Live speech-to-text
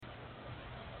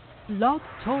Blog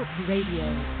Talk Radio.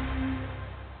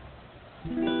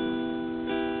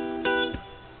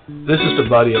 This is the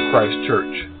Body of Christ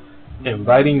Church,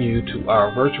 inviting you to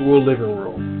our virtual living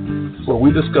room, where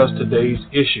we discuss today's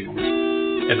issues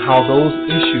and how those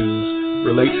issues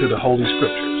relate to the Holy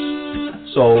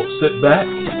Scriptures. So sit back,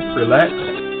 relax,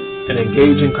 and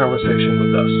engage in conversation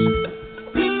with us.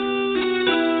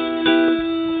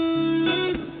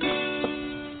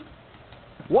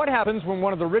 What happens when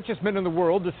one of the richest men in the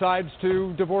world decides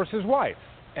to divorce his wife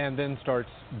and then starts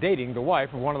dating the wife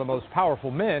of one of the most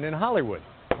powerful men in Hollywood?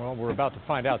 Well, we're about to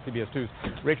find out. CBS 2's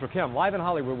Rachel Kim live in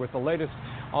Hollywood with the latest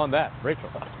on that. Rachel.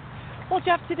 Well,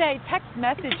 Jeff, today text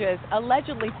messages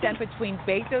allegedly sent between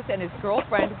Bezos and his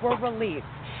girlfriend were released.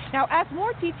 Now, as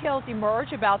more details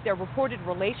emerge about their reported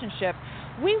relationship,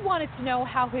 we wanted to know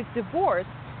how his divorce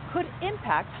could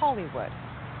impact Hollywood.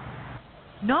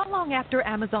 Not long after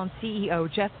Amazon CEO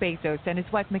Jeff Bezos and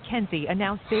his wife Mackenzie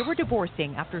announced they were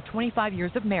divorcing after 25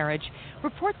 years of marriage,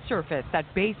 reports surfaced that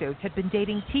Bezos had been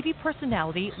dating TV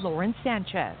personality Lauren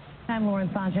Sanchez. I'm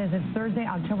Lauren Sanchez. It's Thursday,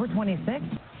 October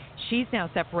 26th. She's now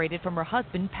separated from her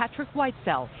husband, Patrick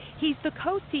Whitesell. He's the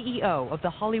co-CEO of the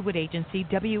Hollywood agency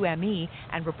WME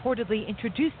and reportedly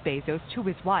introduced Bezos to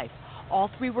his wife.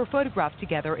 All three were photographed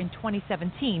together in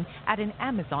 2017 at an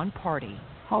Amazon party.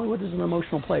 Hollywood is an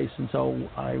emotional place, and so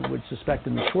I would suspect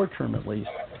in the short term at least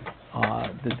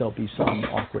that there'll be some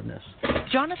awkwardness.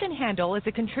 Jonathan Handel is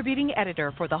a contributing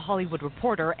editor for The Hollywood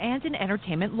Reporter and an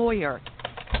entertainment lawyer.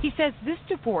 He says this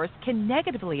divorce can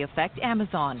negatively affect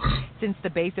Amazon. Since the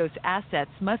Bezos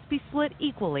assets must be split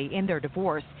equally in their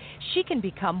divorce, she can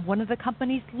become one of the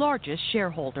company's largest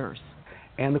shareholders.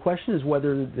 And the question is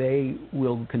whether they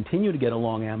will continue to get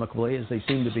along amicably, as they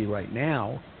seem to be right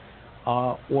now,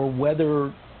 or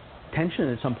whether tension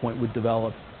at some point would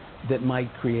develop that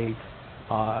might create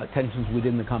tensions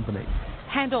within the company.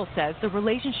 Handel says the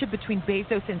relationship between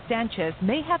Bezos and Sanchez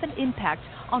may have an impact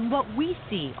on what we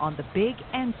see on the big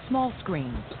and small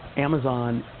screens.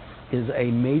 Amazon is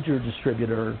a major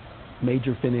distributor,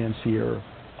 major financier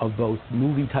of both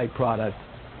movie-type product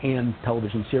and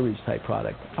television series-type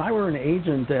product. If I were an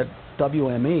agent at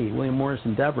WME, William Morris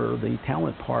Endeavor, the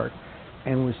talent part,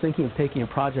 and was thinking of taking a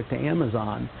project to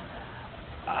Amazon,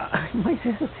 I might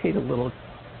hesitate a little.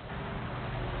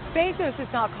 Bezos has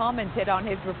not commented on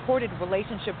his reported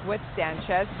relationship with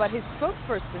Sanchez, but his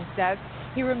spokesperson says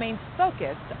he remains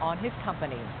focused on his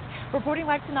company. Reporting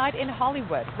live tonight in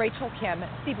Hollywood, Rachel Kim,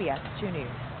 CBS 2 News.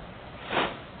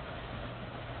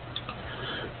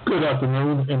 Good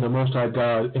afternoon, and the Most High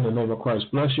God, in the name of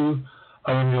Christ, bless you.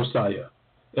 I am Josiah,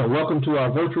 and welcome to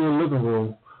our virtual living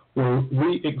room, where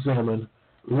we examine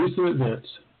recent events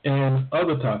and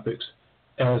other topics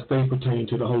as they pertain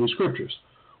to the Holy Scriptures.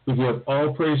 We give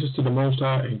all praises to the Most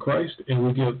High in Christ, and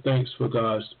we give thanks for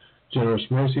God's generous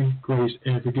mercy, grace,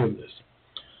 and forgiveness.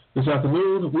 This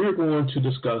afternoon, we're going to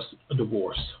discuss a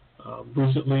divorce.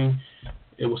 Recently,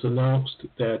 it was announced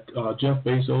that Jeff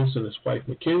Bezos and his wife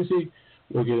Mackenzie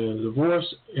were getting a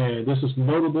divorce, and this is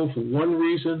notable for one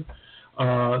reason,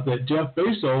 that Jeff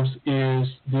Bezos is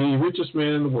the richest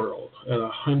man in the world at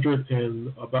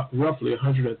roughly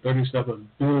 $137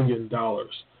 billion.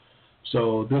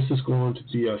 So this is going to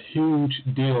be a huge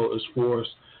deal as far as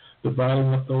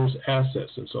dividing up those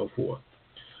assets and so forth.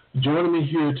 Joining me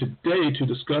here today to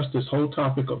discuss this whole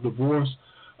topic of divorce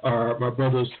are my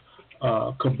brothers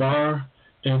Kabar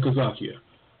and Kazakia.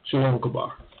 Shalom,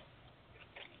 Kabar.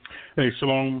 Hey,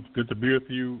 Shalom. Good to be with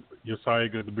you. Josiah,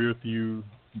 good to be with you.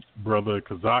 Brother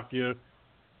Kazakia.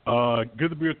 Good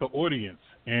to be with the audience.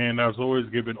 And as always,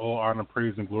 giving all honor,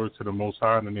 praise, and glory to the Most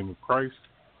High in the name of Christ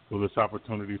for this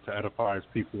opportunity to edify His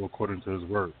people according to His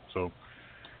word. So,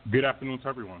 good afternoon to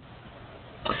everyone.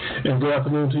 And good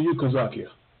afternoon to you, Kazakia.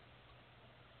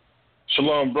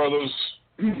 Shalom, brothers.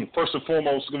 First and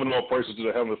foremost, giving all praises to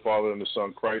the Heavenly Father and the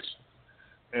Son, Christ.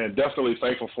 And definitely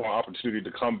thankful for an opportunity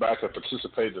to come back and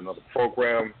participate in another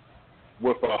program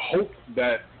with a hope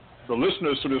that the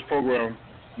listeners to this program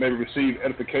may receive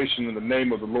edification in the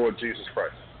name of the Lord Jesus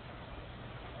Christ.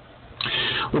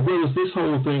 Well, brothers, this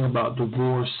whole thing about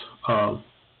divorce,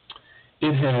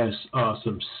 it has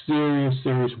some serious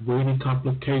weighty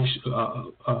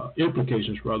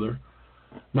implications,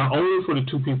 not only for the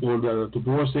two people that are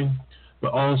divorcing,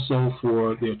 but also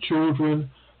for their children,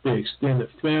 their extended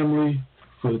family,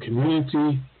 for the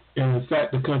community, and in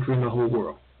fact, the country and the whole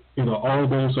world. All of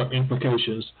those are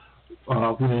implications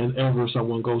whenever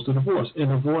someone goes to divorce. And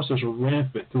divorces are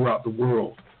rampant throughout the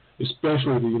world,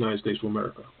 especially the United States of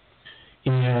America.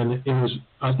 And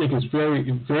I think it's very,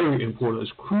 very important,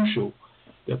 it's crucial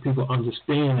that people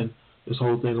understand this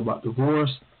whole thing about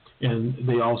divorce, and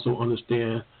they also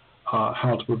understand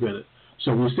how to prevent it.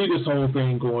 So we see this whole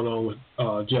thing going on with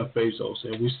Jeff Bezos,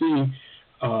 and we see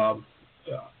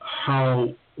how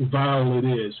viral it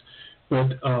is.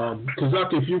 But,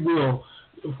 Kazaki, if you will,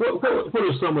 what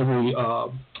are some of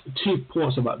the chief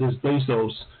points about this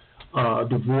Bezos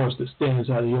divorce that stands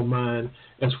out in your mind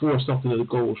as far as something that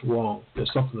goes wrong, that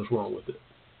something is wrong with it,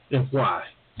 and why?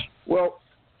 Well,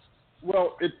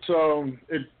 it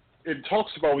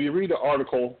talks about, when you read the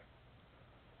article,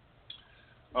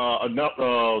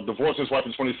 divorced his wife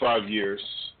in 25 years,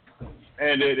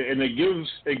 and it gives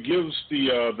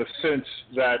the sense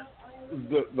that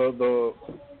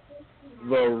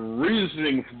the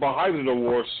reasoning behind the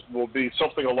divorce will be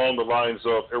something along the lines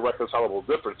of irreconcilable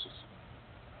differences.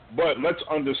 But let's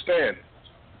understand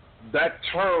that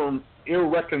term,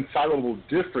 irreconcilable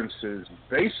differences,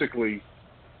 basically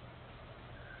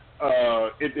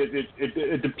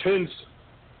it depends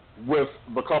with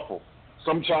the couple.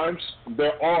 Sometimes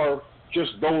there are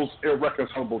just those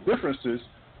irreconcilable differences,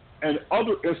 and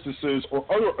other instances or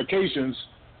other occasions,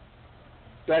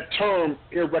 that term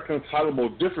irreconcilable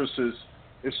differences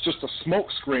is just a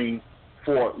smokescreen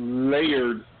for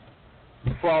layered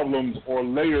problems or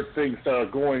layered things that are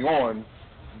going on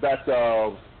that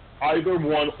either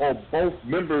one or both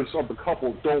members of the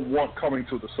couple don't want coming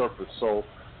to the surface. So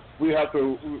we have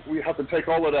to take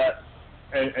all of that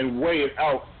and weigh it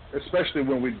out, especially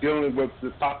when we're dealing with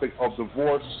the topic of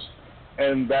divorce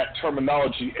and that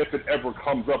terminology, if it ever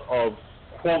comes up, of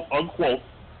quote unquote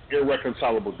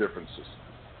irreconcilable differences.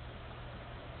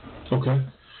 Okay.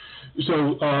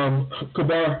 So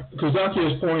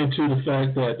Kazaki is pointing to the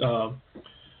fact that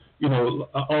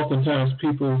oftentimes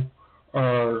people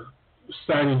are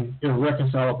citing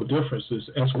irreconcilable differences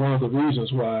as one of the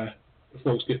reasons why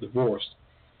folks get divorced,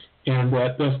 and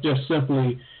that's just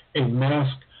simply a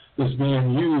mask that's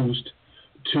being used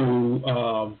to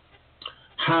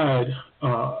hide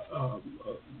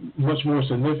much more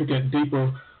significant,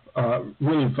 deeper,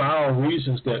 really vile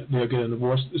reasons that they're getting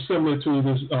divorced, similar to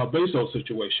this Bezos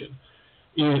situation.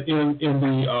 In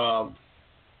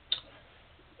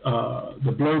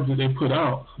the blurb that they put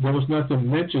out, there was nothing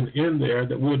mentioned in there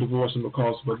that we're divorcing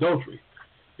because of adultery.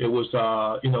 It was,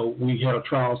 we had a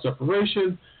trial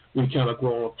separation, we kind of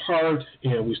grown apart,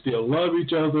 and we still love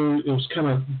each other. It was kind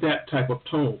of that type of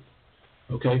tone,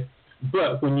 okay?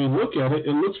 But when you look at it,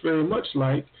 it looks very much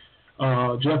like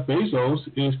Jeff Bezos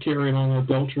is carrying on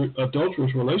an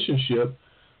adulterous relationship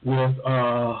with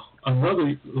another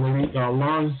lady,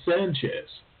 Lauren Sanchez,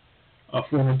 a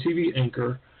former TV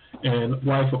anchor and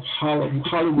wife of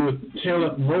Hollywood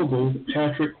talent mogul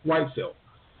Patrick Whitesell.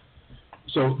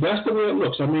 So that's the way it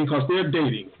looks. I mean, because they're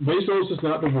dating. Bezos is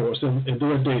not divorced, and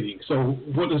they're dating. So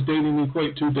what does dating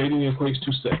equate to? Dating equates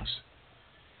to sex.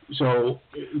 So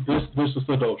this is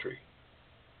adultery,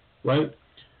 right?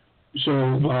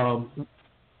 So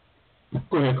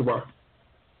go ahead, Kabar.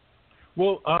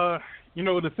 Well,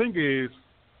 the thing is,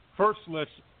 first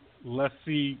let's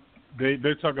see.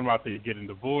 They're talking about they getting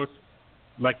divorced.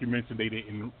 Like you mentioned, they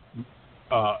didn't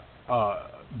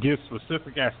give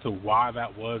specific as to why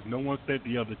that was. No one said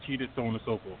the other cheated, so on and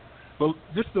so forth. But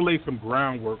just to lay some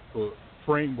framework for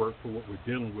what we're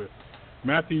dealing with,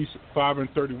 Matthew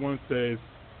 5:31 says,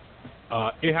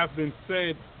 "It has been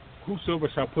said, whosoever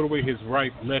shall put away his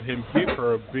wife, let him give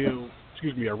her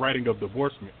a writing of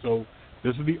divorcement." So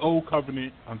this is the old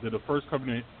covenant. Under the first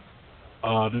covenant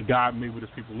that God made with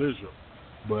his people Israel.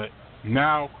 But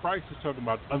now Christ is talking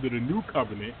about under the new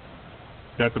covenant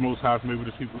that the Most High has made with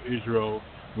his people Israel.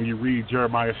 When you read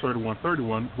Jeremiah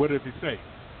 31:31, what does he say?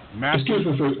 Excuse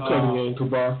me for cutting in,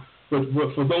 Kabar, but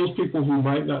for those people who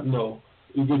might not know,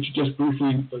 would you just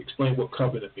briefly explain what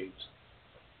covenant means?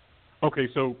 Okay,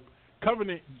 so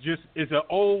covenant just is an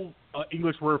old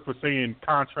English word for saying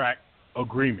contract,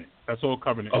 agreement. That's all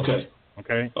covenant is.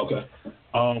 Okay.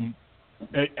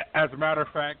 As a matter of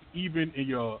fact, even in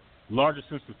your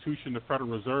largest institution, the Federal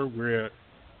Reserve, where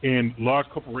in large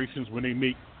corporations, when they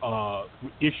make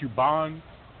issue bonds,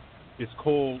 it's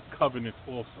called covenants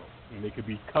also. And they could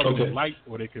be covenant light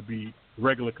or they could be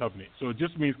regular covenant. So it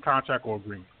just means contract or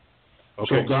agreement.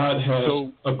 Okay. So God has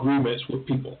agreements with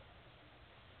people.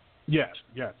 Yes.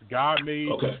 God made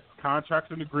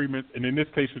contracts and agreements, and in this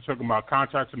case, we're talking about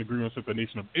contracts and agreements with the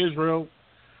nation of Israel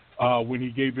when he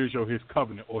gave Israel his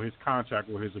covenant or his contract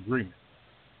or his agreement.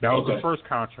 That was the first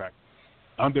contract.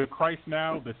 Under Christ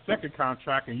now, the second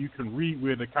contract, and you can read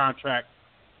where the contract,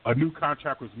 a new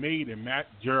contract was made in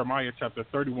Jeremiah chapter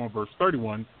 31, verse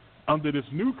 31. Under this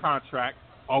new contract,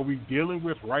 are we dealing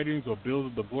with writings or bills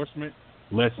of divorcement?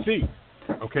 Let's see.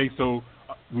 Okay, so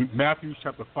Matthew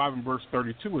chapter 5 and verse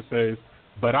 32, it says,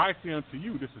 But I say unto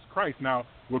you, this is Christ. Now,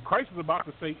 what Christ is about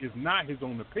to say is not his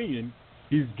own opinion.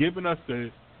 He's given us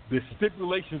the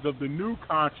stipulations of the new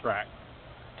contract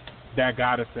that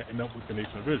God is setting up with the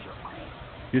nation of Israel.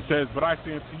 It says, but I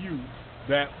say unto you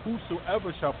that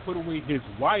whosoever shall put away his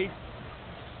wife,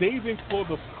 saving for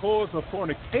the cause of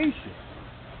fornication,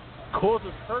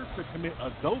 causes her to commit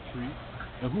adultery,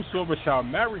 and whosoever shall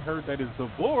marry her that is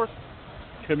divorced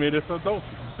committeth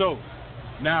adultery. So,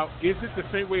 now, is it the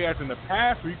same way as in the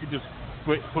past where you could just,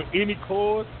 for any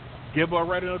cause, give her a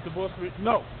right of divorce?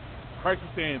 No. Christ is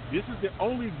saying this is the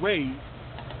only way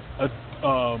a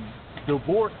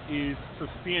divorce is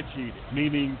substantiated,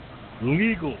 meaning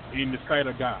legal in the sight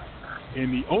of God.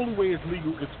 And the only way it's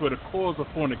legal is for the cause of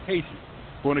fornication.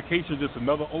 Fornication is just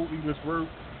another old English word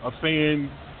of saying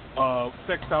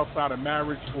sex outside of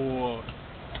marriage or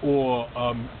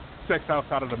sex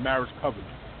outside of the marriage covenant.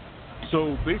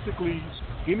 So basically,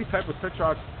 any type of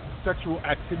sexual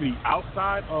activity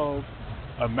outside of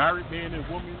a married man and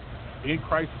woman in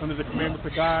Christ under the commandments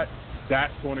of God,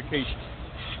 that's fornication.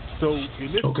 So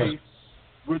in this case,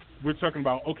 we're talking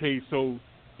about, so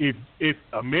if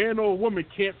a man or a woman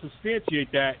can't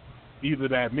substantiate that, either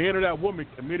that man or that woman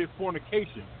committed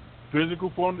fornication,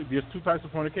 physical fornication, there's two types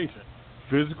of fornication: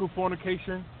 physical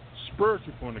fornication,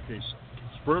 spiritual fornication.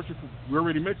 Spiritual, we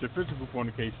already mentioned physical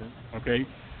fornication,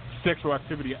 sexual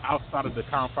activity outside of the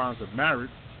confines of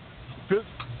marriage.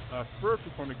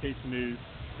 Spiritual fornication is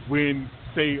when,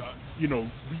 say,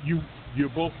 you're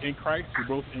both in Christ, you're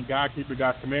both in God, keeping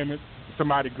God's commandments.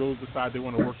 Somebody goes decide they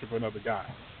want to worship another God.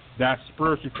 That's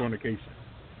spiritual fornication.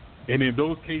 And in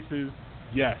those cases,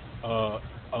 yes,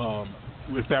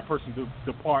 if that person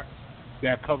departs,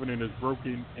 that covenant is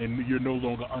broken, and you're no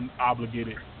longer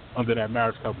obligated under that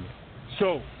marriage covenant.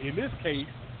 So in this case,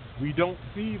 we don't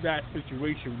see that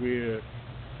situation where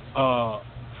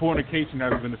fornication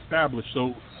has been established.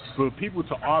 So for people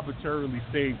to arbitrarily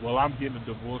say, well, I'm getting a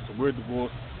divorce, or we're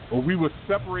divorced, or we were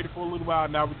separated for a little while,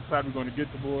 now we decided we're going to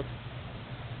get divorced.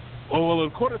 Well,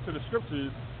 according to the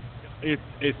scriptures, it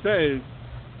says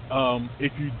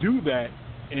if you do that,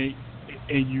 and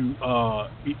you,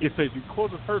 it says you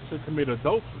cause her to commit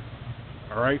adultery.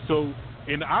 All right? So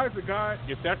in the eyes of God,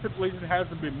 if that stipulation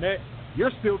hasn't been met,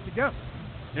 you're still together.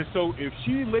 And so if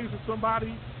she lays with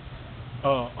somebody,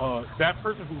 that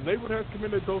person who lay with her has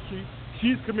committed adultery,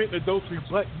 she's committing adultery,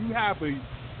 but you have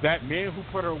that man who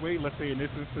put her away, let's say in this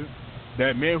instance,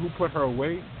 that man who put her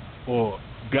away or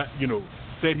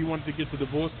said he wanted to get the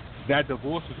divorce, that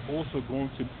divorce is also going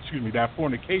to, that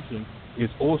fornication is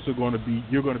also going to be,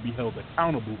 you're going to be held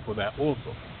accountable for that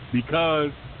also,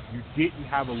 because you didn't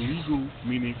have a legal,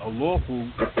 meaning a lawful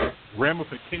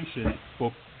ramification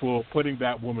for putting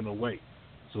that woman away.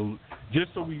 So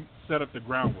just so we set up the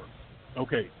groundwork.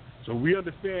 Okay, so we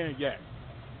understand,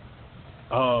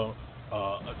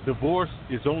 divorce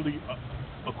is only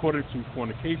according to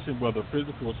fornication, whether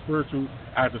physical or spiritual,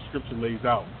 as the scripture lays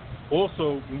out.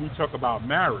 Also, when we talk about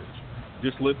marriage,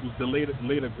 this was the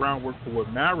later groundwork for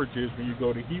what marriage is. When you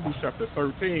go to Hebrews chapter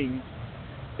 13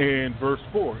 and verse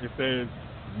 4, it says,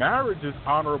 marriage is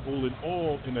honorable in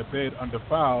all in a bed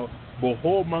undefiled, but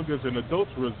whoremongers and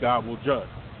adulterers God will judge.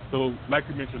 So, like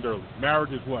we mentioned earlier,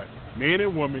 marriage is what? Man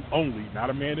and woman only, not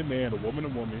a man and man, a woman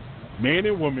and woman. Man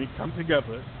and woman come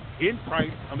together in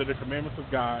Christ under the commandments of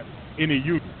God in a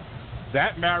union.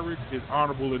 That marriage is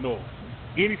honorable in all.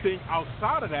 Anything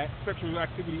outside of that, sexual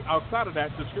activity outside of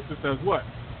that, the scripture says what?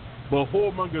 But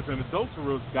whoremongers and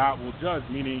adulterers God will judge,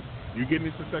 meaning you get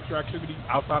into sexual activity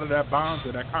outside of that bond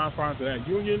or that confines of that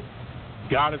union,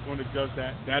 God is going to judge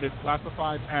that. That is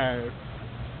classified as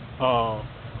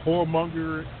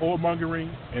whoremongering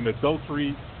and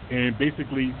adultery, and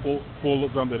basically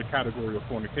falls under the category of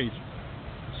fornication.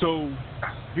 So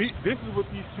this is what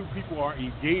these two people are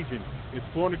engaging in. It's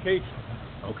fornication,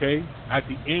 at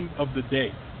the end of the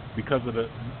day, because of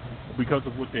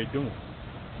what they're doing.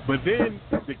 But then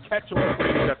the catch-all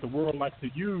phrase that the world likes to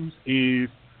use is,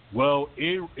 well,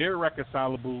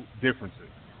 irreconcilable differences.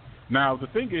 Now, the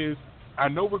thing is, I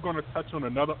know we're going to touch on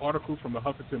another article from the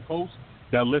Huffington Post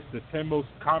that lists the 10 most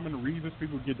common reasons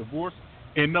people get divorced.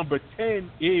 And number 10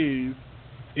 is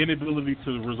inability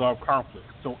to resolve conflict.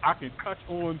 So I can touch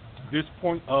on this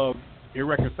point of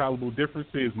irreconcilable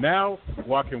differences now,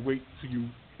 or I can wait till you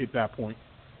hit that point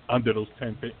under those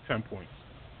 10 points.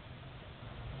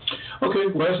 Okay,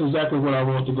 well, that's exactly what I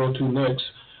want to go to next.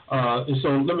 And so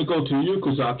let me go to you,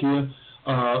 Kazakia.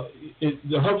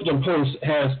 The Huffington Post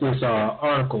has this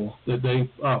article that they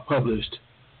published.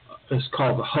 It's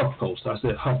called the Huff Post. I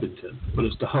said Huffington, but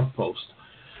it's the Huff Post.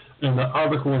 And the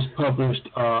article was published,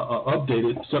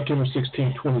 updated September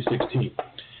 16, 2016.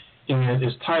 And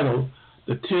it's titled,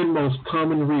 the 10 most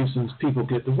common reasons people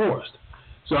get divorced.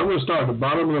 So I'm going to start at the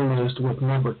bottom of the list with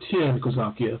number 10,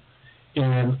 Kazakia.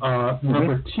 And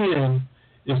number 10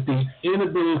 is the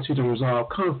inability to resolve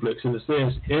conflicts. And it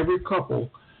says every couple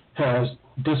has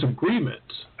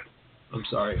disagreements. I'm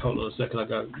sorry, hold on a second. I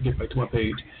got to get back to my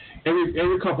page.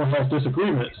 Every couple has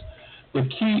disagreements. The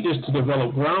key is to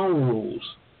develop ground rules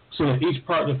so that each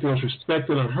partner feels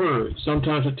respected and heard.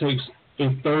 Sometimes it takes a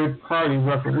third-party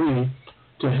referee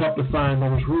to help define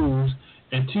those rules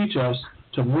and teach us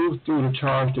to move through the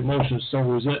charged emotions so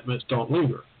resentments don't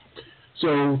linger.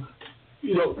 So,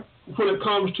 when it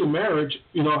comes to marriage,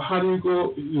 how do you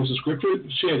go? Does the scripture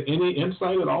shed any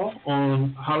insight at all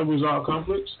on how to resolve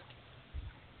conflicts?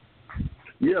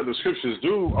 Yeah, the scriptures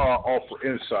do offer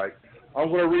insight. I'm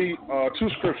going to read two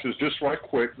scriptures just right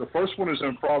quick. The first one is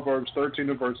in Proverbs 13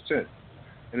 and verse 10.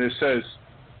 And it says,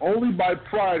 only by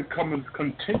pride cometh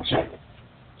contention.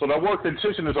 So that word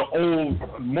contention is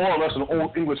more or less an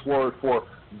old English word for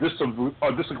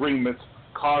disagreements,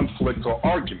 conflict, or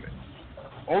argument.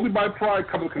 Only by pride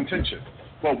cometh contention.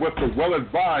 But with the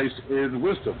well-advised is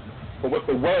wisdom. But with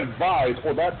the well-advised,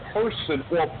 or that person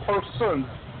or persons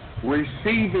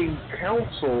receiving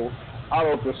counsel out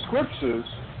of the scriptures,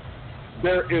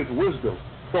 there is wisdom.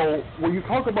 So when you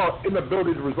talk about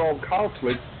inability to resolve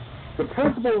conflict, the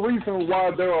principal reason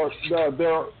why there are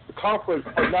conflicts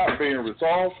are not being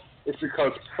resolved is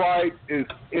because pride is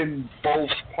in both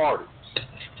parties,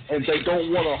 and they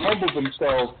don't want to humble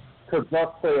themselves, because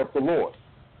thus saith the Lord.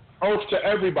 Oath to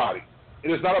everybody.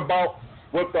 It is not about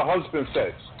what the husband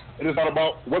says. It is not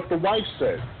about what the wife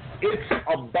says. It's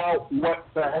about what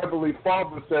the Heavenly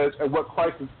Father says and what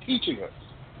Christ is teaching us.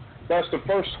 That's the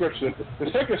first scripture. The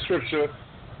second scripture,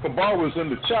 Kabar was in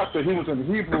the chapter. He was in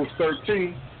Hebrews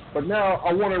 13. But now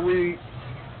I want to read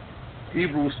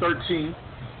Hebrews 13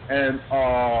 and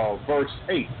verse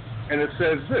 8. And it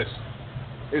says this.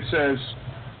 It says,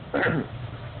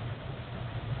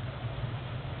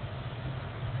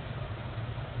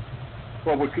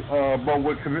 where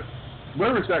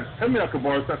is that? Tell me that,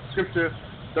 Kabar. Is that the scripture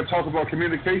that talks about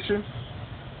communication?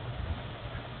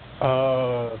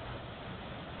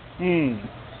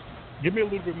 Give me a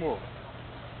little bit more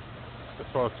as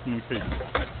far as communication.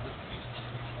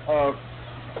 But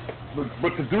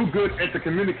to do good and to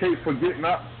communicate, forget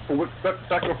not for what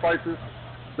sacrifices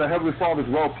the Heavenly Father is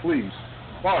well pleased.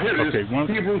 Oh, here it is.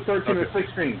 Hebrews 13 and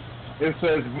 16. It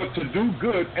says, but to do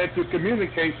good and to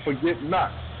communicate, forget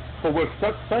not. For with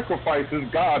such sacrifices,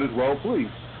 God is well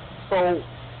pleased. So,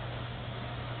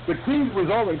 the key to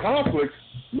resolving conflicts,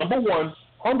 number one,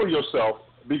 humble yourself,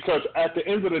 because at the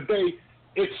end of the day,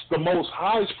 it's the Most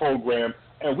High's program,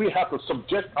 and we have to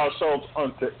subject ourselves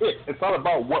unto it. It's not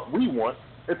about what we want.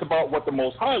 It's about what the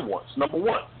Most High wants, number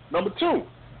one. Number two,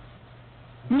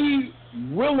 be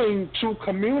willing to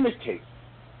communicate.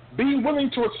 Be willing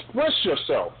to express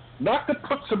yourself, not to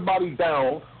put somebody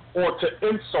down or to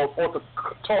insult or to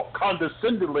talk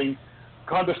condescendingly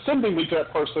to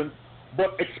that person,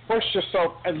 but express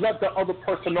yourself and let the other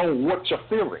person know what you're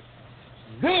feeling.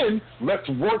 Then let's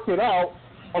work it out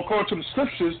according to the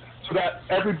scriptures so that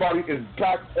everybody is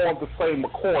back on the same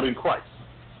accord in Christ.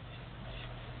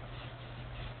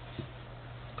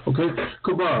 Okay,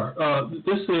 Kabar,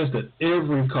 this says that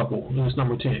every couple, this is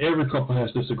number 10, every couple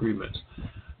has disagreements.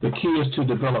 The key is to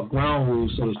develop ground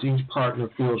rules so that each partner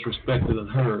feels respected and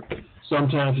heard.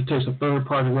 Sometimes it takes a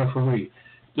third-party referee.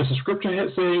 Does the scripture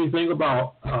say anything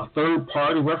about a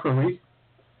third-party referee?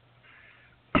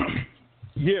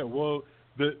 Yeah, well,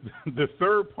 the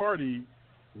third-party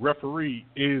referee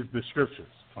is the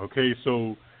scriptures. Okay,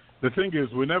 so the thing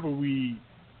is, whenever we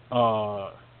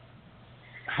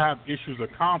have issues or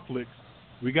conflicts,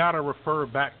 we got to refer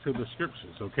back to the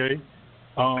scriptures. Okay.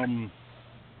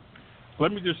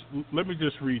 Let me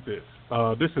just read this.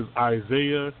 This is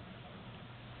Isaiah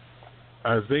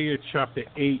chapter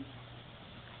 8.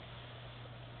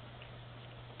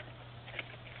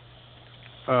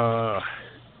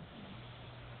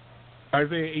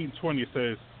 Isaiah 8:20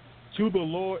 says, "To the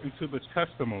law and to the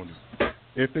testimony,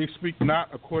 if they speak not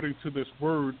according to this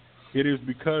word, it is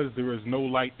because there is no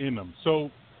light in them."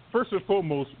 So, first and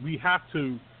foremost, we have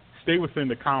to stay within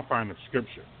the confine of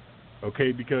Scripture.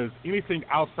 Okay, because anything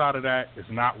outside of that is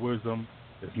not wisdom,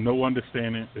 is no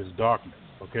understanding, is darkness.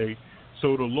 Okay,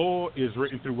 so the law is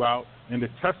written throughout, and the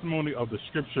testimony of the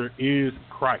Scripture is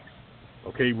Christ.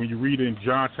 Okay, when you read in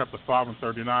John chapter 5 and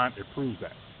 39, it proves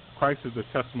that Christ is the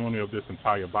testimony of this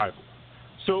entire Bible.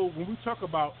 So when we talk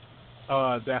about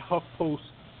that HuffPost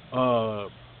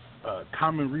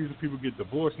common reason people get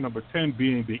divorced, number 10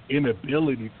 being the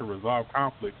inability to resolve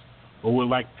conflicts, or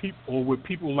what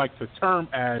people like to term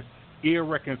as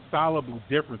irreconcilable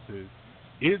differences.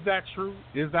 Is that true?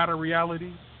 Is that a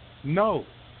reality? No.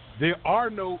 There are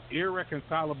no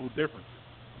irreconcilable differences.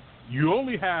 You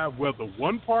only have whether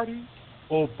one party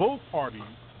or both parties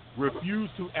refuse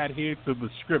to adhere to the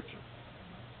scripture.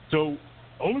 So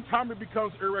only time it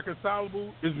becomes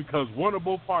irreconcilable is because one or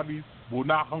both parties will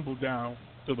not humble down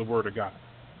to the word of God.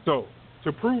 So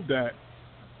to prove that,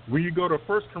 when you go to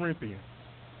 1 Corinthians,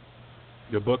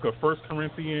 the book of 1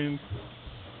 Corinthians,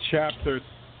 chapter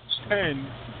 10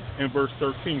 and verse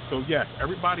 13. So yes,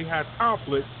 everybody has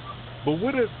conflict, but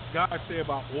what does God say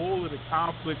about all of the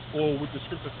conflicts, or what the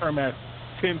scriptures term as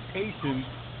temptations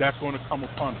that's going to come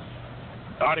upon us?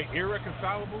 Are they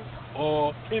irreconcilable,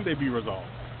 or can they be resolved?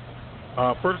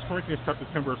 1 Corinthians chapter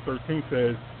 10 verse 13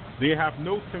 says, "They have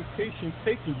no temptation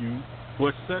taking you,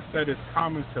 but such that is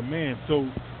common to man." So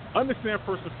understand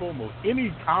first and foremost,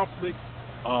 any conflict,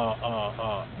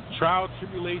 trial,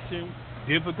 tribulation,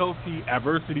 difficulty,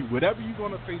 adversity, whatever you're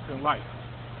going to face in life,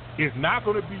 is not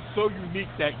going to be so unique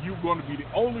that you're going to be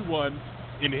the only one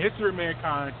in the history of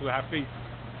mankind to have faced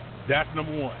it. That's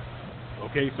number one.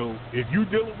 Okay, so if you're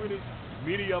dealing with it,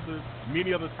 many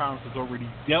other times has already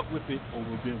dealt with it or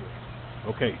will deal with it.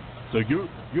 Okay, so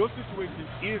your situation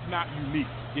is not unique.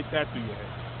 Get that through your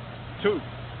head. 2,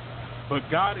 but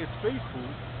God is faithful,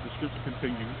 the scripture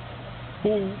continues,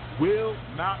 who will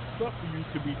not suffer you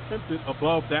to be tempted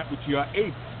above that which you are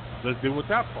able. Let's deal with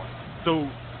that part. So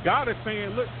God is saying,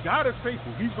 look, God is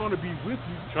faithful. He's going to be with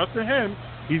you. Trust in him.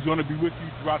 He's going to be with you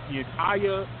throughout the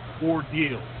entire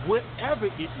ordeal, whatever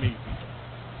it may be.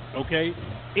 Okay?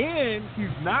 And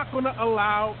he's not going to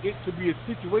allow it to be a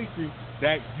situation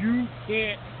that you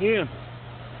can't handle.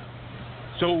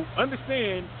 So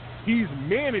understand, he's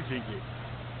managing it.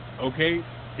 Okay?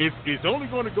 It's only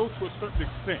going to go to a certain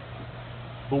extent.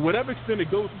 But whatever extent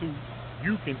it goes to,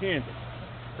 you can handle.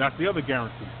 That's the other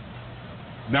guarantee.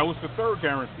 Now, what's the third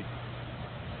guarantee?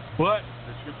 But,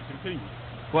 the scripture continues,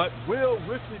 but will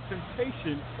with the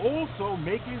temptation also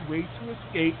make a way to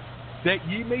escape, that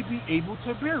ye may be able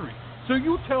to bear it. So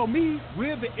you tell me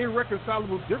where the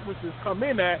irreconcilable differences come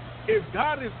in at, if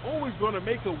God is always going to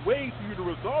make a way for you to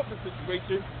resolve the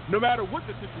situation, no matter what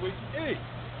the situation is.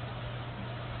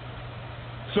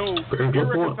 So,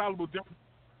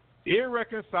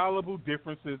 irreconcilable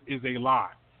differences is a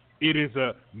lie. It is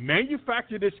a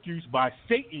manufactured excuse by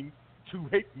Satan to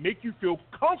make you feel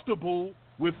comfortable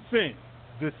with sin.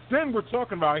 The sin we're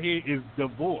talking about here is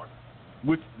divorce,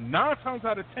 which 9 times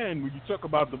out of 10, when you talk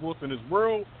about divorce in this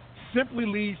world, simply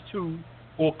leads to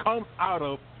or comes out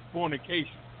of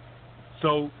fornication.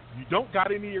 So you don't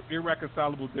got any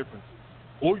irreconcilable differences.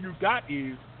 All you got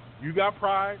is you got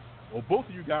pride, or both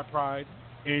of you got pride,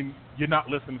 and you're not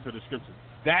listening to the scriptures.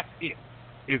 That's it.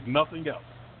 It's nothing else.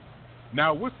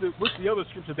 Now, what's the other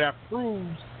scripture that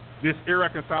proves this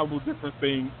irreconcilable difference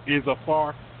thing is a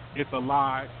farce, it's a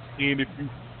lie, and if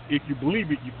you believe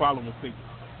it, you follow a Satan.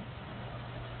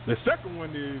 The second one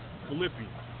is Philippians.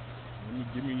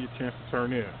 Give me a chance to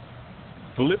turn there.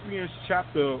 Philippians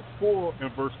chapter 4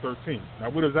 and verse 13. Now,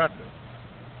 what does that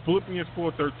say? Philippians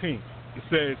 4:13. It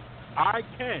says, I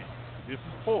can. This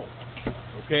is Paul.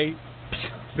 Okay?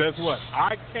 It says what?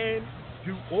 I can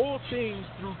do all things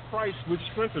through Christ which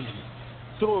strengthens me.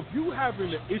 So if you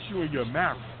having an issue in your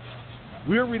marriage,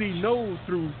 we already know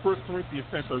through 1 Corinthians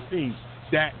 10:13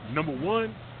 that number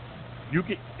one,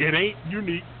 it ain't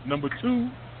unique. Number 2,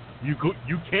 you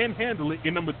can handle it.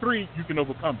 And number 3, you can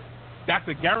overcome it. That's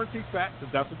a guaranteed fact,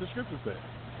 because that's what the scripture says.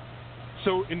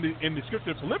 So in the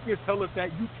scripture of Philippians tell us that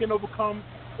you can overcome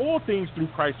all things through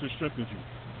Christ who strengthens you.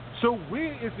 So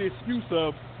where is the excuse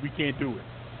of we can't do it?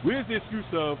 Where's the excuse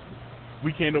of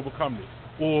we can't overcome this?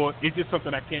 Or is it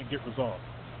something that can't get resolved?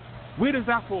 Where does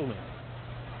that fall in?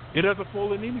 It doesn't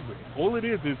fall in anywhere. All it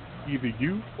is either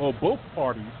you or both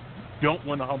parties don't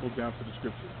want to humble down to the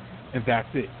scripture. And that's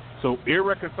it. So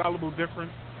irreconcilable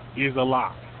difference is a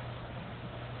lie.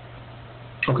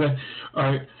 Okay. All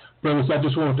right. Brothers, I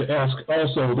just wanted to ask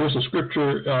also, there's a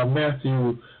scripture,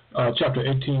 Matthew chapter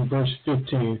 18, verse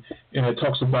 15, and it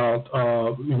talks about,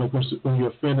 when you're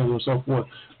offended and so forth.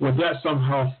 Would that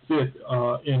somehow fit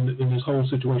in this whole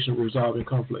situation of resolving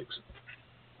conflicts?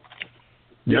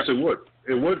 Yes, it would.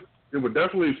 It would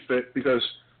definitely fit, because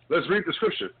let's read the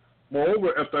scripture. Moreover,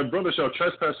 if thy brother shall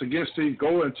trespass against thee,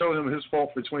 go and tell him his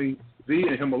fault between thee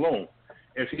and him alone.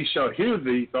 If he shall hear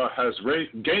thee, thou hast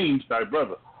gained thy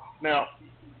brother. Now,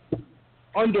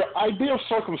 under ideal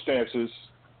circumstances,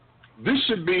 this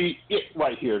should be it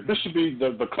right here. This should be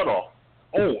the cutoff.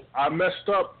 Oh, I messed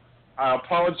up. I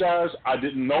apologize. I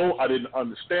didn't know. I didn't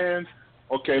understand.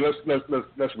 Okay,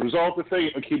 let's resolve the thing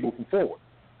and keep moving forward.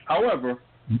 However,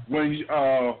 when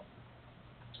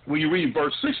when you read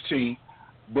verse 16,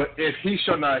 but if he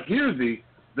shall not hear thee,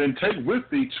 then take with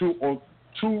thee two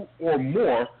or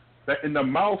more, that in the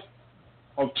mouth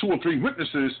of 2 or 3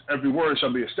 witnesses every word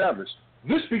shall be established.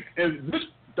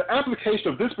 The application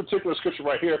of this particular scripture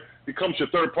right here becomes your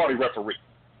third-party referee.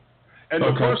 And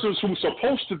the persons who's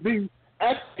supposed to be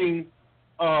acting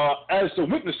as the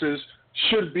witnesses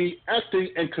should be acting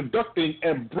and conducting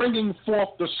and bringing forth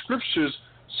the scriptures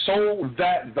so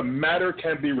that the matter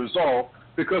can be resolved.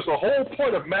 Because the whole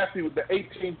point of Matthew, the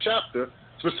 18th chapter,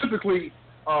 specifically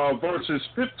verses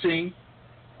 15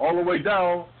 all the way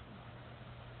down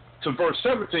to verse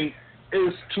 17,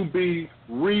 is to be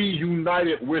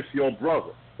reunited with your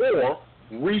brother or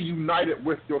reunited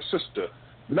with your sister,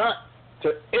 not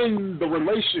to end the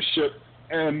relationship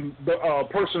and the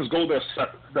persons go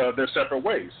their separate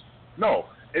ways. No,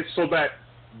 it's so that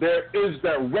there is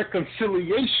that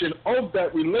reconciliation of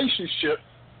that relationship,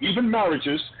 even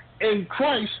marriages, in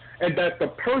Christ, and that the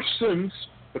persons,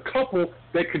 the couple,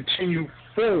 they continue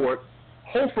forward,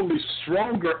 hopefully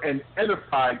stronger and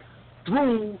edified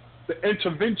through the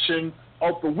intervention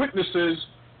of the witnesses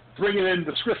bringing in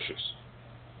the scriptures.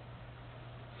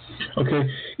 Okay,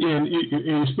 and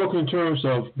you spoke in terms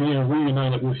of being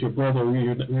reunited with your brother,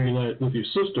 reunited with your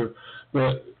sister,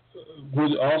 but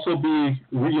would it also be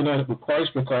reunited with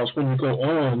Christ? Because when you go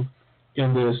on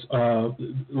in this,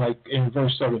 like in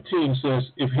verse 17, says,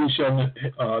 if he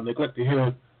shall neglect to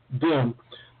hear them,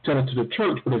 tell it to the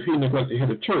church, but if he neglect to hear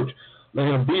the church, let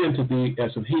him be unto thee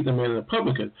as an heathen man and a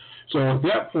publican. So at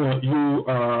that point, you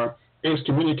are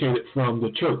excommunicated from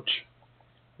the church,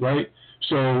 right?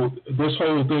 So this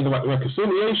whole thing about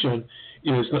reconciliation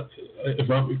is,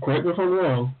 correct me if I'm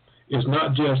wrong, is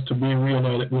not just to be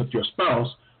reunited with your spouse,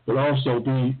 but also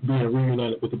being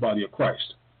reunited with the body of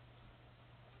Christ.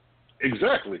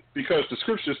 Exactly, because the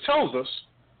scriptures tells us,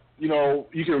 you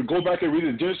can go back and read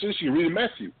in Genesis, you can read in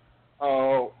Matthew.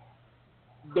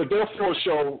 Therefore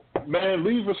shall man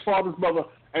leave his father's mother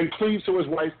and cleave to his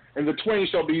wife, and the twain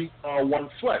shall be one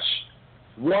flesh.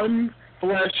 One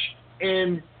flesh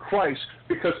in Christ,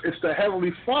 because it's the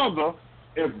Heavenly Father,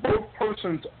 if both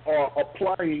persons are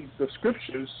applying the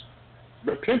scriptures,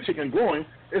 repenting and growing,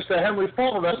 it's the Heavenly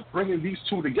Father that's bringing these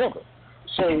two together.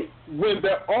 So when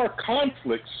there are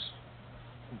conflicts,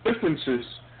 differences,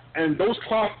 and those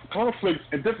conflicts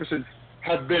and differences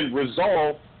have been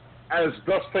resolved as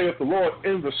thus saith the Lord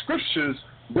in the scriptures,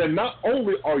 then not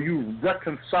only are you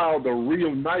reconciled or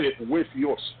reunited with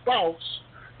your spouse,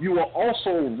 you are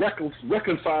also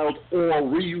reconciled or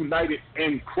reunited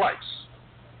in Christ.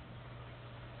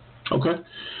 Okay.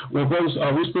 Well, brothers,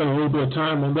 we spent a little bit of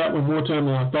time on that one, more time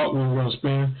than I thought we were going to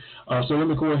spend. So let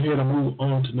me go ahead and move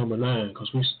on to number 9, because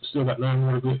we still got 9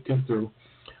 more to get through.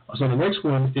 So the next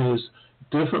one is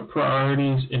different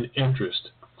priorities and interest.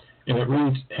 And it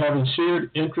reads, having shared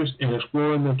interest in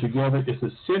exploring them together is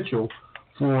essential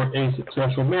for a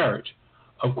successful marriage.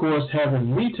 Of course,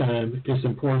 having me time is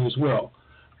important as well.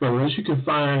 But unless you can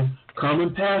find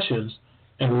common passions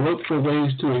and look for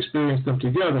ways to experience them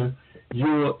together, you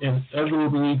will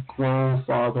inevitably grow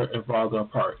farther and farther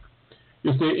apart.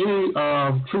 Is there any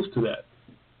truth to that,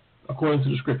 according to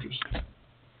the scriptures?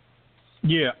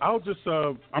 Yeah, I'm just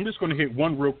going to hit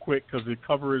one real quick because it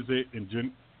covers it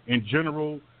in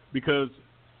general. Because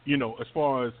as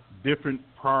far as different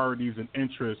priorities and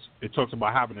interests, it talks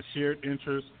about having a shared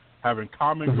interest, having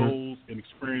common goals, and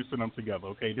experiencing them together.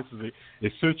 Okay, this is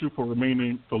essential for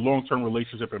remaining for long-term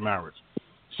relationship and marriage.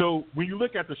 So when you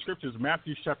look at the scriptures,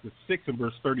 Matthew chapter 6 and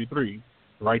verse 33,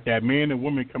 right, that man and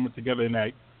woman coming together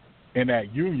in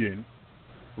that union,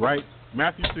 right?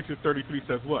 Matthew 6 and 33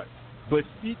 says what? But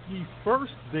seek ye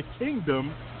first the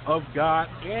kingdom of God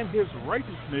and his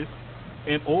righteousness,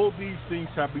 and all these things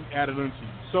shall be added unto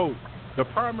you. So the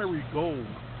primary goal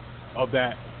of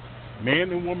that man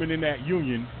and woman in that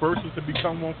union first is to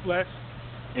become one flesh,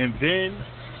 and then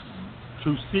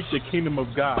to seek the kingdom of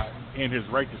God and his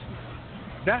righteousness.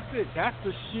 That's it. That's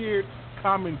the shared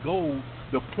common goal,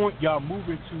 the point y'all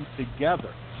moving to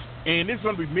together. And there's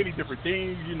going to be many different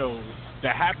things,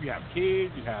 that happen. You have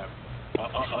kids, you have,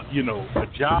 a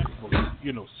job,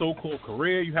 so-called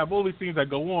career. You have all these things that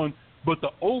go on. But the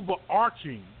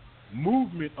overarching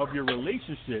movement of your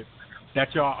relationship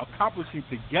that y'all accomplishing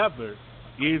together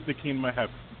is the kingdom of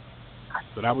heaven.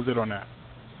 So that was it on that.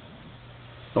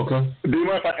 Okay. Do you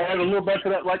mind if I add a little bit to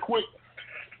that right quick?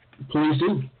 Please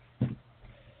do.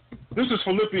 This is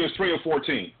Philippians 3 and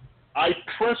 14. I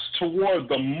press toward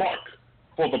the mark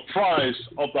for the prize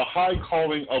of the high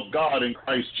calling of God in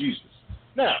Christ Jesus.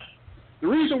 Now, the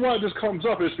reason why this comes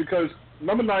up is because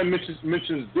number 9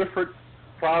 mentions different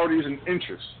priorities and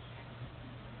interests.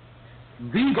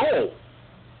 The goal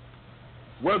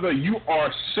whether you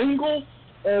are single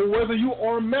or whether you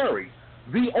are married.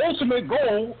 The ultimate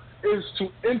goal is to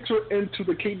enter into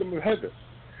the kingdom of heaven.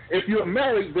 If you're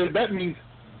married, then that means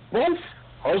both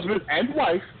husband and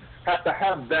wife have to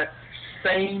have that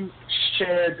same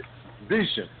shared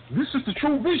vision. This is the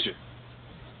true vision.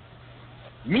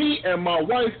 Me and my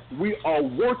wife, we are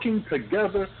working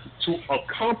together to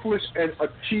accomplish and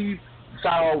achieve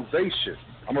salvation.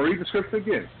 I'm going to read the scripture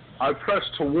again. I press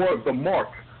toward the mark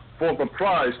for the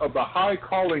prize of the high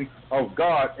calling of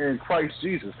God in Christ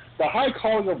Jesus. The high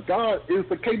calling of God is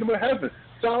the kingdom of heaven,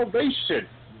 salvation,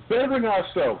 bettering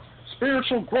ourselves,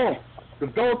 spiritual growth,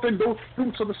 developing those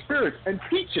fruits of the Spirit, and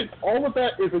teaching. All of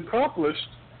that is accomplished,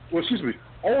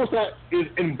 all of that is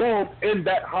involved in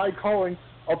that high calling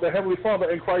of the Heavenly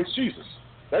Father in Christ Jesus.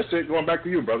 That's it. Going back to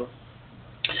you, brother.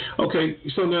 Okay,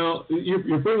 so now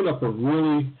you're bringing up a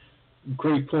really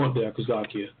great point there,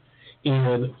 Kazakia.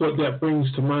 And what that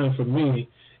brings to mind for me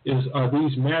is, are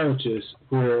these marriages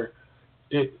where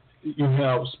you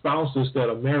have spouses that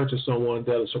are married to someone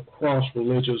that is across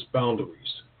religious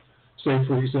boundaries? Say,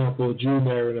 for example, a Jew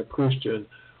marrying a Christian,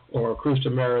 or a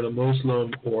Christian marrying a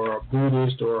Muslim, or a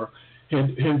Buddhist, or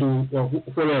Hindu, or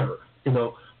whatever,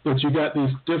 But you got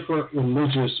these different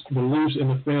religious beliefs in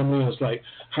the family, and it's like,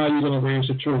 how are you going to raise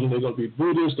the children? They're going to be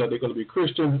Buddhist, are they going to be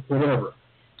Christian, whatever,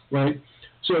 right?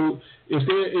 So is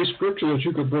there a scripture that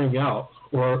you could bring out,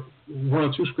 or one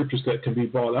or two scriptures that can be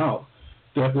brought out,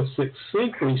 that would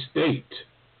succinctly state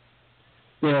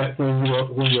that when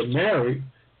you're married,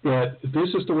 that this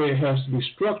is the way it has to be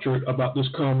structured about this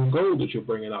common goal that you're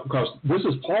bringing out? Because this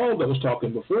is Paul that was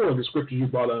talking before in the scripture you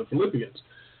brought out in Philippians.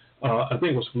 I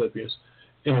think it was Philippians.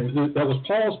 And that was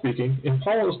Paul speaking, and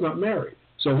Paul is not married.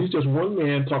 So he's just one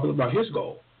man talking about his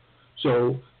goal.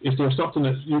 So is there something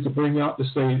that you could bring out to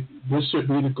say this should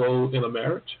be the goal in a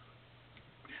marriage?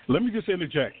 Let me just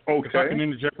interject. Okay. If I can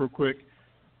interject real quick.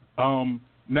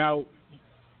 Now,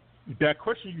 that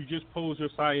question you just posed,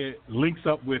 Josiah, links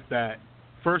up with that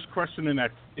first question in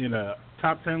a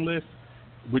top 10 list,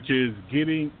 which is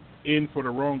getting in for the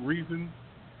wrong reason.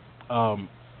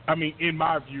 In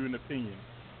my view and opinion.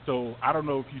 So I don't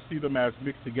know if you see them as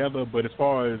mixed together, but as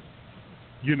far as,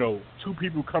 two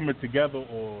people coming together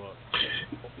or...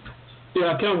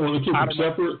 Yeah, I kind of want to keep them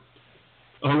separate.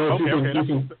 I don't know if you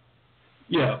can...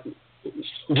 Yeah,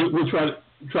 we'll try to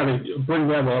bring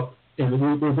that up, and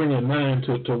we'll bring a 9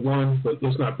 to 1, but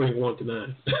let's not bring 1 to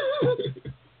 9.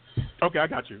 Okay, I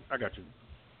got you.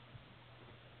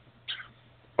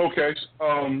 Okay,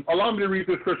 allow me to read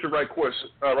this scripture right quick,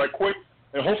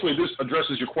 and hopefully this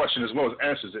addresses your question as well as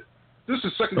answers it. This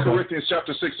is 2 Corinthians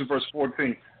chapter 6 and verse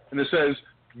 14, and it says,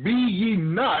 "Be ye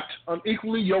not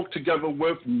unequally yoked together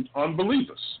with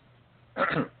unbelievers.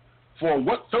 For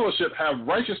what fellowship have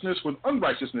righteousness with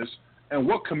unrighteousness, and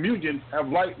what communion have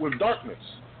light with darkness?"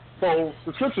 So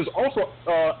the scriptures also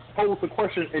pose the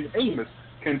question in Amos,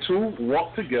 can two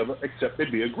walk together except they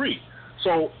be agreed?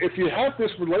 So if you have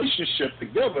this relationship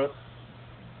together,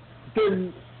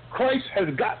 then Christ has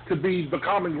got to be the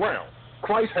common ground.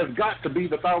 Christ has got to be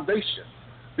the foundation.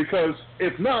 Because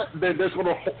if not, then there's going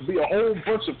to be a whole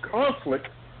bunch of conflict,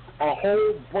 a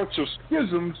whole bunch of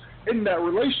schisms in that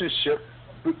relationship,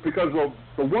 because of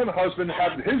the one husband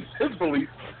has his belief,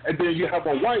 and then you have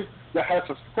a wife that has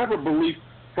a separate belief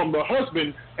from the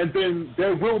husband, and then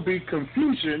there will be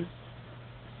confusion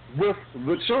with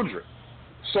the children.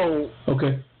 So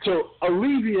to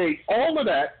alleviate all of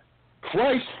that,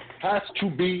 Christ has to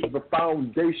be the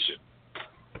foundation.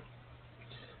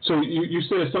 So you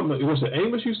said something, was it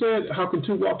Amos you said? How can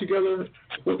two walk together?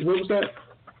 What was that?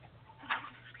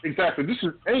 Exactly. This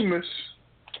is Amos.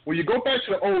 When you go back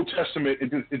to the Old Testament,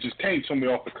 it just came to me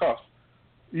off the cuff.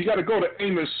 You got to go to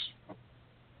Amos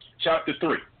chapter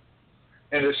 3.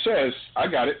 And it says, I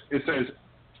got it, it says,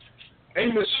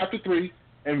 Amos chapter 3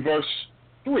 and verse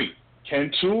 3.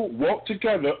 Can two walk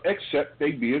together except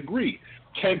they be agreed?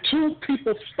 Can two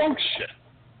people function,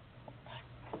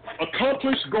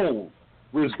 accomplish goals,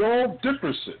 resolve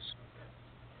differences,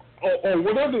 or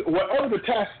whatever the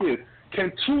task is?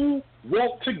 Can two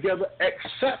walk together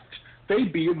except they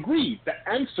be agreed? The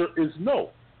answer is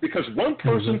no, because one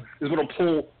person is going to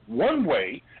pull one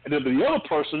way, and then the other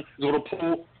person is going to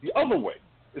pull the other way.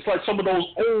 It's like some of those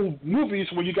old movies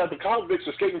when you got the convicts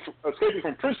escaping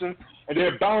from prison, and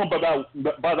they're bound by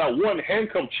that one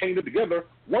handcuff chained together.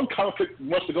 One convict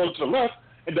wants to go to the left,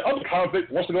 and the other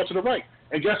convict wants to go to the right.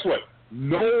 And guess what?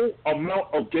 No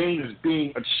amount of gain is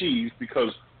being achieved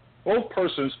because both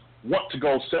persons want to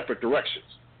go separate directions.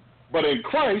 But in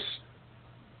Christ,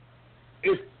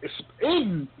 if it's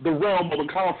in the realm of the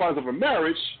confines of a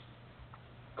marriage,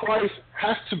 Christ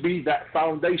has to be that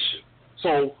foundation.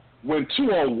 So when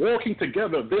two are walking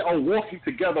together, they are walking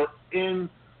together in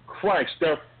Christ.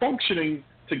 They're functioning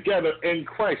together in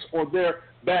Christ, or they're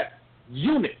that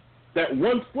unit, that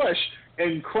one flesh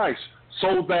in Christ,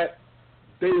 so that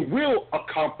they will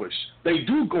accomplish. They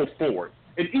do go forward.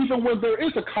 And even when there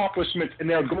is accomplishment and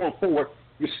they're going forward,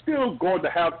 you're still going to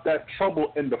have that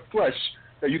trouble in the flesh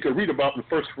that you can read about in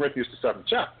 1 Corinthians, the 7th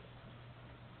chapter.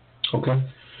 Okay.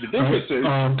 The difference is...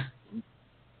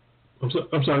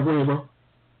 I'm sorry, go ahead, bro.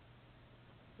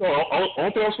 No,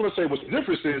 only thing I was going to say was the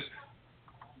difference is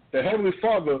the Heavenly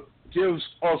Father gives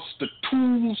us the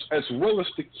tools as well as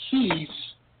the keys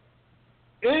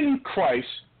in Christ,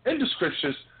 in the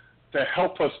Scriptures, to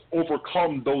help us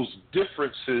overcome those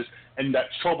differences and that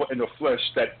trouble in the flesh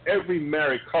that every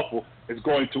married couple is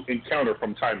going to encounter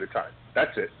from time to time.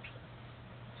 That's it.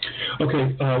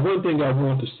 Okay, one thing I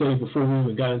wanted to say before we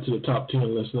even got into the top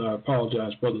 10 list, and I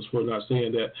apologize, brothers, for not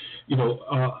saying that.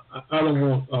 I don't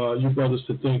want you brothers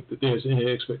to think that there's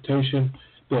any expectation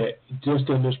that just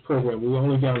in this program, we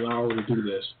only got an hour to do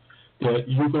this, that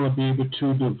you're going to be able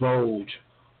to divulge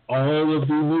all of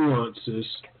the nuances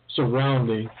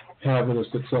surrounding having a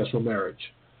successful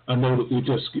marriage. I know that we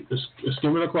just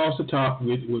skimming across the top.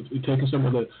 We're taking some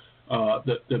of the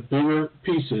bigger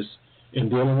pieces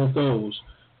and dealing with those.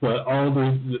 But all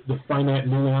the finite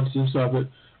nuances of it,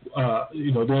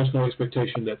 there's no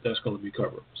expectation that that's going to be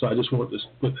covered. So I just wanted to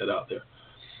put that out there.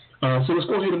 So let's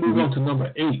go ahead and move on to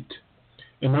number 8.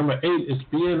 And number 8 is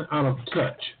being out of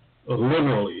touch.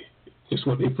 Literally, is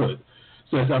what they put. It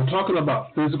says, I'm talking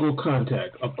about physical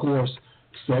contact. Of course,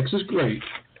 sex is great,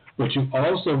 but you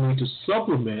also need to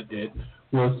supplement it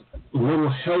with little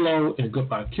hello and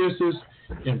goodbye kisses,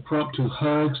 impromptu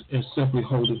hugs, and simply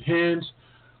holding hands.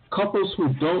 Couples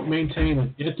who don't maintain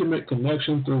an intimate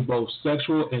connection through both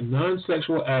sexual and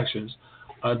non-sexual actions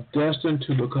are destined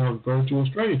to become virtual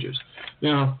strangers.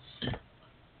 Now,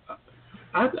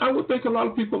 I would think a lot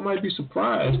of people might be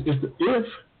surprised if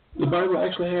the Bible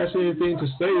actually has anything to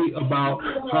say about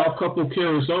how a couple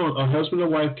carries on, a husband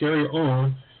and wife carry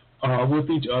on with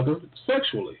each other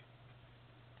sexually.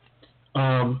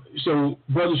 So,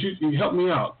 brothers, you help me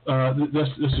out. Does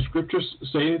the scriptures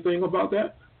say anything about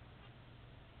that?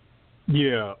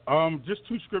 Yeah, just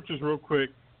 2 scriptures real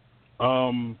quick.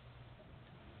 On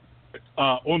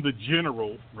the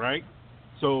general, right?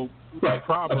 So, right,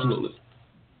 Proverbs. Absolutely.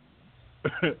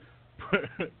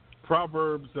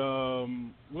 Proverbs,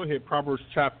 we'll hit Proverbs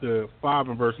chapter 5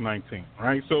 and verse 19,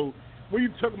 right? So when you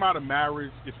talk about a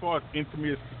marriage, as far as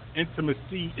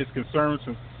intimacy is concerned,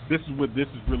 since this is what this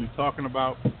is really talking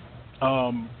about,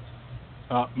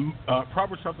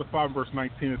 Proverbs chapter 5 and verse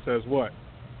 19, it says what?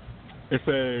 It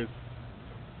says,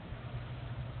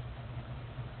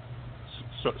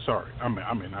 sorry, I'm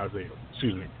in Isaiah.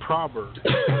 Excuse me, Proverbs.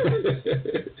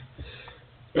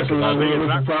 That's a lot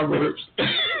of Proverbs.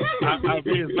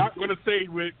 Isaiah is not going to say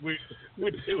what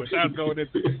that's going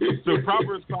into. So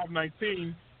Proverbs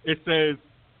 5:19, it says,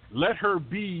 "Let her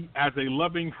be as a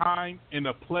loving hind in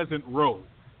a pleasant roe.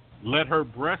 Let her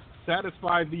breast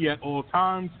satisfy thee at all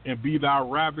times, and be thou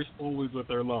ravished always with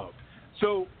her love."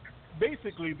 So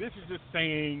basically, this is just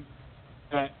saying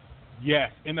that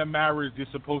yes, in a marriage, there's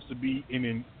supposed to be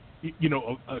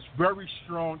a very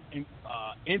strong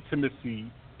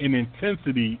intimacy and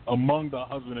intensity among the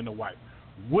husband and the wife.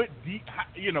 What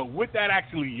that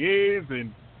actually is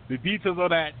and the details of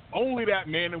that, only that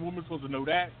man and woman are supposed to know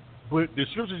that. But the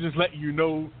scriptures just let you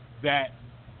know that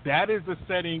is the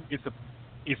setting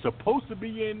it's supposed to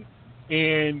be in,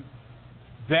 and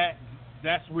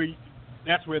that's where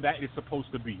that is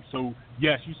supposed to be. So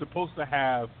yes, you're supposed to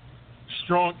have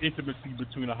strong intimacy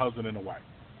between a husband and a wife.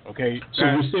 Okay, so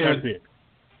that's it.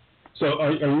 So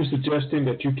are you suggesting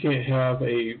that you can't have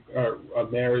a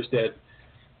marriage that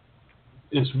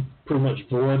is pretty much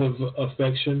void of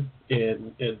affection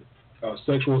and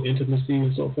sexual intimacy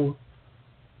and so forth?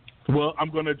 Well, I'm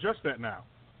going to adjust that now.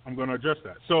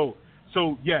 So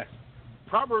yes,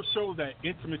 Proverbs shows that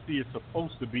intimacy is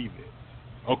supposed to be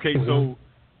there. Okay, mm-hmm. So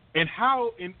and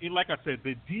how, and like I said,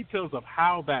 the details of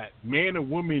how that man and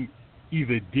woman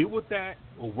either deal with that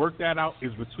or work that out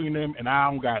is between them, and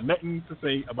I don't got nothing to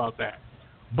say about that.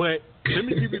 But let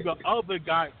me give you the other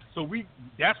guy. So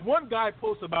that's one guy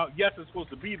posts about, yes, it's supposed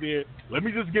to be there. Let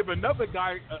me just give another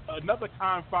guy another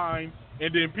confine,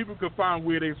 and then people can find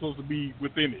where they're supposed to be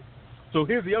within it. So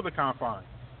here's the other confine.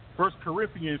 1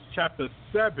 Corinthians chapter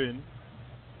 7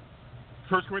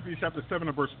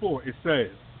 and verse 4, it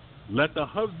says, "Let the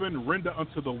husband render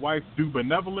unto the wife due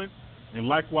benevolence, and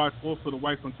likewise also the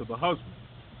wife unto the husband.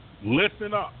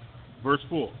 Listen up." Verse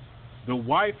 4. "The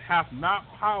wife hath not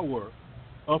power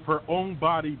of her own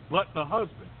body but the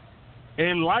husband.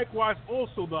 And likewise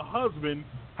also the husband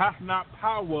hath not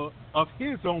power of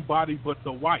his own body but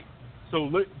the wife. So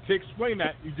to explain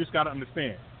that, you just got to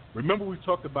understand. Remember we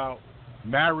talked about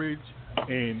marriage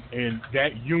and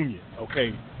that union,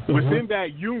 okay? Mm-hmm. Within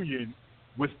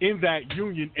that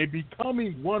union and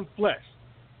becoming one flesh,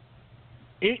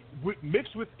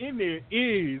 mixed within there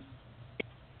is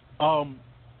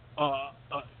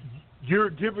you're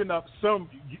giving up some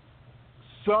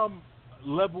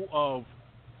level of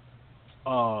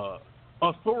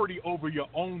authority over your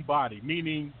own body,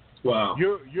 meaning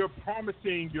you're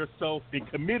promising yourself and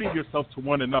committing yourself to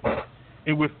one another,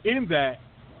 and within that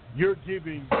you're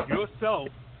giving yourself,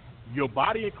 your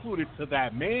body included, to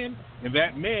that man, and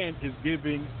that man is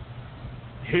giving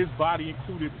his body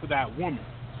included to that woman.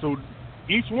 So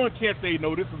each one can't say,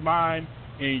 no, this is mine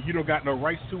and you don't got no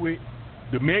rights to it.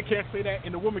 The man can't say that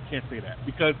and the woman can't say that,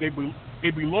 because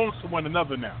it belongs to one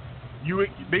another now. You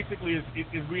basically is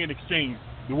being exchanged.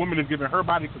 The woman is giving her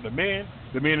body to the man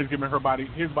is giving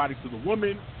his body to the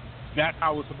woman. That's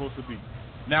how it's supposed to be.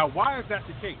 Now, why is that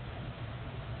the case?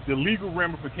 The legal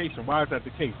ramification, why is that the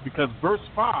case? Because verse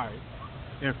 5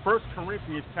 in 1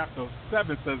 Corinthians chapter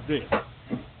 7 says this: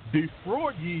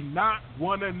 defraud ye not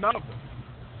one another.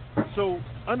 So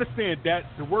understand that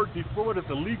the word defraud is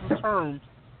a legal term,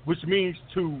 which means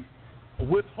to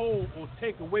withhold or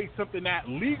take away something that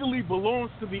legally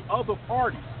belongs to the other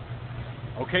party.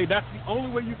 Okay, that's the only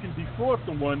way you can defraud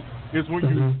someone, is when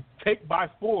you take by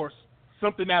force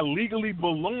something that legally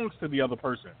belongs to the other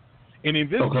person. And in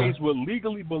this case, what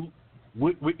legally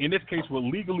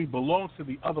belongs to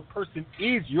the other person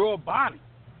is your body.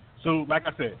 So, like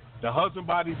I said, the husband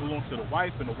body belongs to the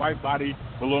wife, and the wife body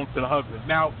belongs to the husband.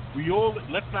 Now,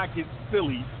 let's not get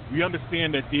silly. We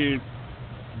understand that there's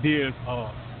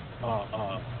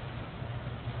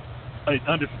an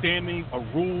understanding of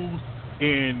rules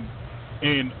and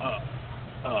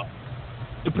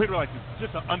to put it like this,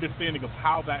 just an understanding of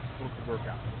how that's supposed to work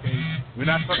out. Okay, we're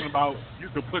not talking about you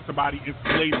can put somebody in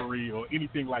slavery or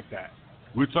anything like that.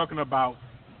 We're talking about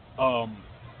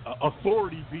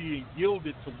authority being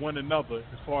yielded to one another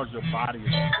as far as your body is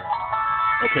concerned.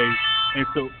 Okay, and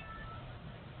so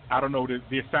I don't know,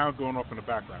 there's sound going off in the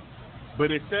background,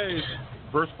 but it says,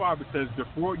 verse 5, it says,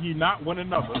 defraud ye not one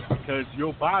another, because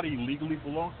your body legally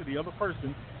belongs to the other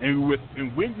person, and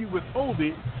when you withhold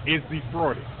it, it's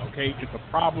defrauded. Okay, it's a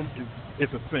problem,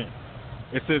 it's a sin.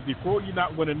 It says, defraud ye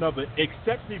not one another,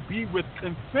 except it be with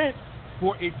consent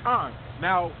for a time.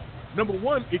 Now, number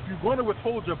one, if you're going to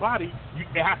withhold your body,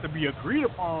 it has to be agreed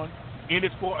upon, and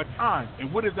it's for a time.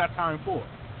 And what is that time for?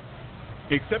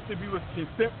 Except to be with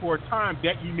consent for a time,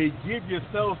 that you may give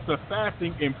yourselves to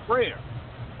fasting and prayer.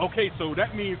 Okay, so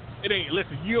that means it ain't,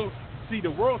 listen, you see,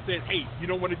 the world says, hey, you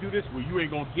don't want to do this? Well, you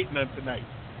ain't going to get none tonight.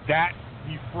 That's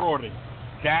defrauding.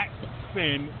 That's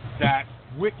sin. That's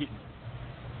wickedness.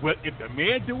 Well, if the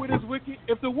man do it, it's wicked.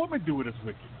 If the woman do it, it's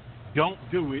wicked. Don't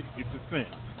do it. It's a sin.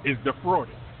 It's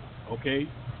defrauding. Okay?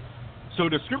 So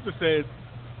the scripture says,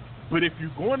 but if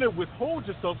you're going to withhold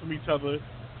yourself from each other,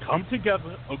 come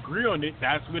together, agree on it.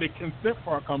 That's where the consent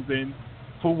part comes in.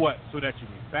 For what? So that you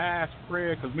can fast,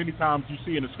 prayer, because many times you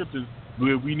see in the scriptures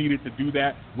where we needed to do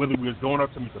that, whether we was going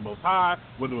up to meet the Most High,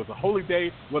 whether it was a holy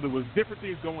day, whether it was different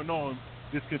things going on,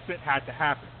 this consent had to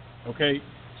happen. Okay?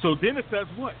 So then it says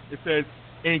what? It says,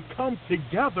 and come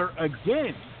together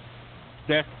again,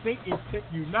 that Satan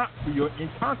tempt you not for your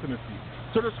incontinency.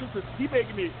 So the scriptures keep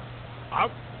making it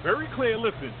very clear.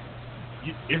 Listen,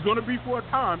 it's going to be for a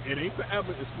time. It ain't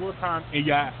forever. It's for a time. And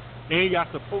y'all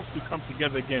supposed to come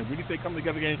together again. When you say come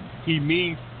together again, he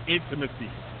means intimacy,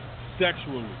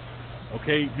 sexually.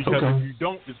 Okay? Because if you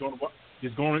don't, it's going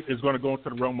to go into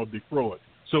the realm of defraud.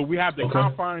 So we have the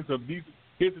confines of these.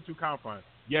 Here's the two confines.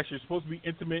 Yes, you're supposed to be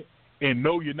intimate, and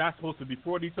no, you're not supposed to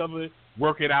defraud each other.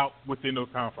 Work it out within those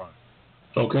confines.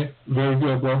 Okay, very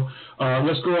good, bro.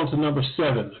 Let's go on to number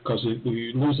 7, because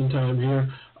we're losing time here.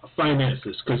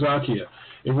 Finances, Kazakia.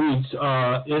 It reads,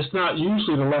 it's not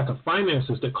usually the lack of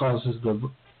finances that causes the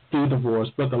divorce,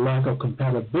 but the lack of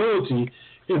compatibility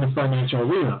in the financial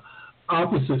arena.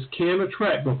 Opposites can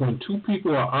attract, but when two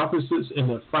people are opposites in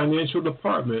the financial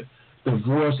department,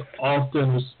 divorce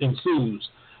often ensues.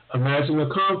 Imagine a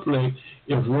conflict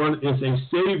if one is a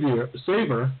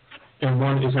saver and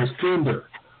one is a spender.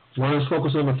 One is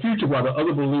focused on the future while the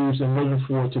other believes in living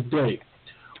for today.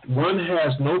 One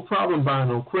has no problem buying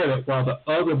on credit while the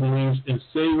other believes in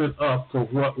saving up for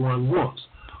what one wants.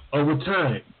 Over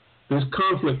time, this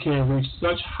conflict can reach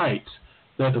such heights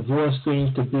that divorce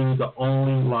seems to be the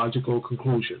only logical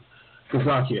conclusion.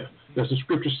 Kazakia, does the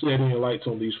scripture shed any lights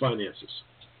on these finances?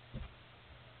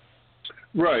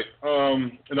 Right.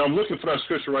 And I'm looking for that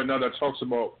scripture right now that talks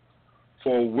about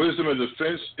for wisdom and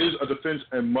defense is a defense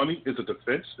and money is a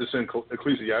defense. It's in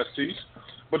Ecclesiastes.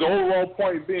 But the overall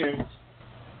point being,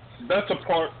 that's a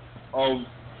part of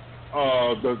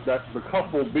the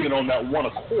couple being on that one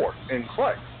accord in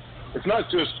Christ. It's not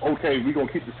just, okay, we're going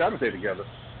to keep the Sabbath day together.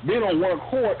 Being on one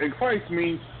accord in Christ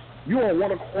means you're on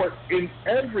one accord in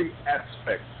every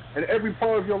aspect, in every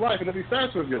part of your life, in every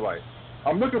facet of your life.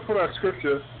 I'm looking for that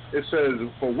scripture. It says,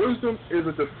 for wisdom is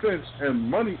a defense and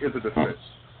money is a defense.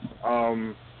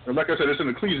 And like I said, it's in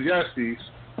Ecclesiastes.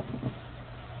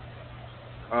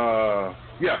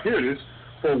 Here it is.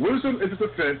 For wisdom is a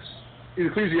defense, in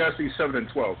Ecclesiastes 7 and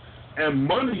 12. And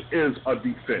money is a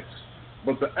defense.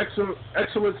 But the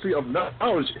excellency of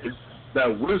knowledge is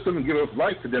that wisdom giveth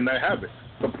life to them that have it.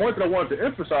 The point that I wanted to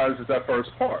emphasize is that first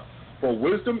part. For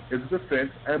wisdom is a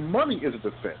defense and money is a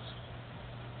defense.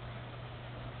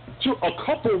 To a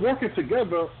couple working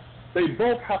together, they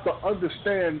both have to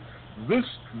understand this.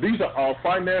 These are our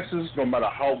finances, no matter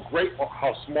how great or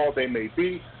how small they may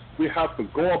be. We have to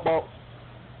go about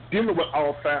dealing with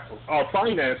our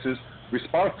finances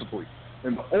responsibly.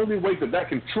 And the only way that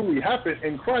can truly happen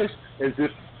in Christ is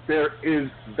if there is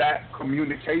that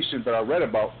communication that I read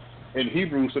about in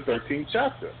Hebrews, the 13th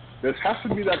chapter. There has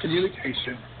to be that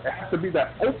communication. There has to be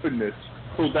that openness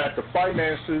so that the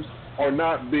finances are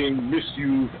not being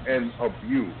misused and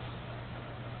abused.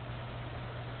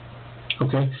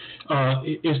 Okay.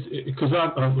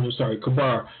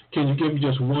 Kabar, can you give me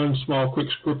just one small quick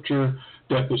scripture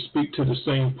that would speak to the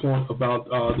same point about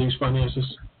these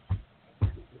finances?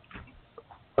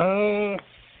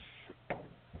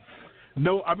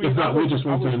 No, I mean, if not, we'll just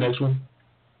move to the next one.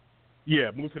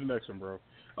 Yeah, move to the next one, bro.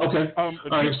 Okay. All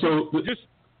right. So just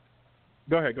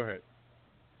go ahead.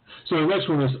 So the next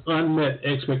one is unmet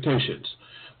expectations.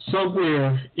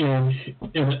 Somewhere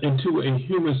into a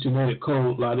human's genetic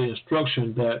code lie the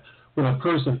instruction that when a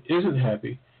person isn't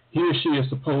happy, he or she is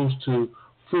supposed to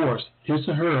force his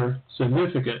or her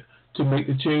significant to make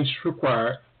the change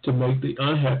required to make the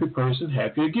unhappy person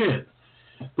happy again.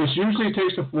 This usually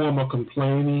takes the form of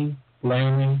complaining,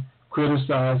 blaming,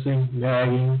 criticizing,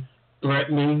 nagging,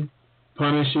 threatening,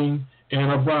 punishing,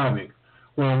 and bribing.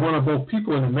 When one or both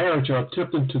people in a marriage are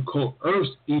attempting to coerce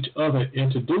each other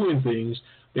into doing things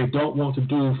they don't want to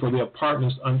do for their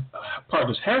partner's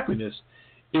happiness,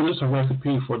 it is a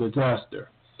recipe for disaster.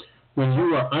 When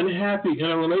you are unhappy in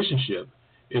a relationship,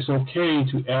 it's okay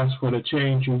to ask for the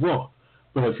change you want.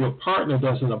 But if your partner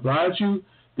doesn't oblige you,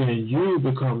 then you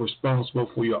become responsible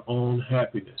for your own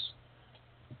happiness.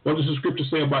 What does the scripture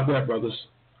say about that, brothers?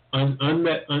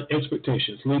 Unmet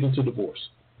expectations leading to divorce.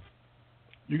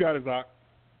 You got it, Zach.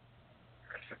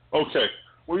 Okay.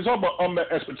 When we talk about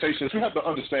unmet expectations, we have to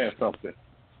understand something.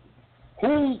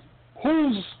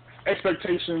 Whose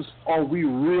expectations are we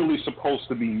really supposed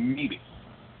to be meeting?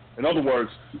 In other words,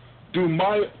 do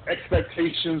my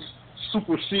expectations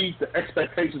supersede the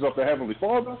expectations of the Heavenly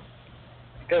Father?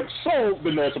 If so,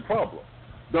 then there's a problem.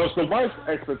 Does the wife's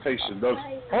expectation, does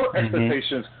her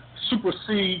expectations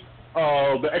supersede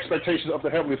the expectations of the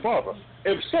Heavenly Father?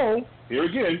 If so, here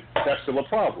again, that's still a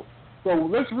problem. So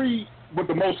let's read what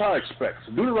the Most High expects.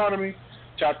 Deuteronomy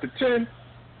chapter 10,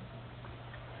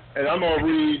 and I'm going to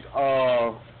read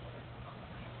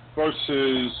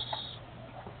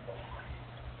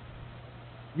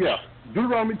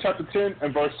Deuteronomy chapter 10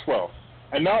 and verse 12.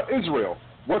 And now Israel,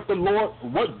 what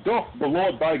doth the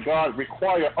Lord thy God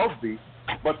require of thee,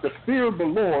 but to fear the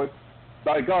Lord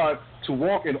thy God, to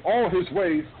walk in all his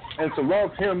ways, and to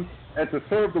love him, and to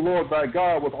serve the Lord thy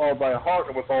God with all thy heart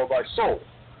and with all thy soul,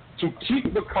 to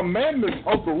keep the commandments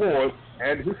of the Lord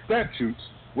and his statutes,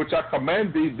 which I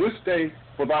command thee this day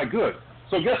for thy good.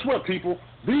 So guess what, people?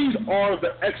 These are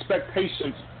the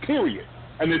expectations, period.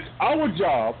 And it's our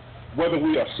job, whether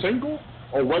we are single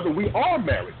or whether we are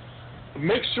married, to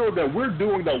make sure that we're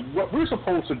doing what we're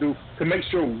supposed to do to make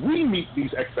sure we meet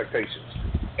these expectations.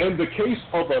 In the case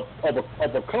of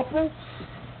a couple,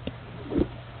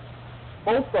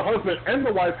 both the husband and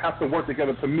the wife have to work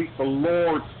together to meet the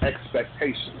Lord's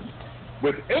expectations.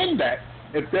 Within that,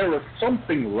 if there is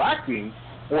something lacking,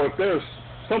 or if there's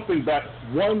something that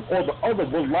one or the other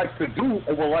would like to do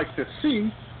or would like to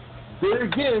see, there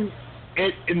again,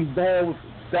 it involves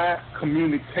that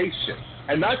communication.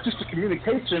 And not just the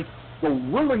communication, the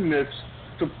willingness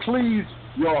to please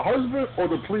your husband or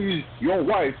to please your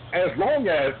wife, as long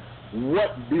as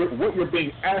what you're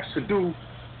being asked to do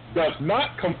does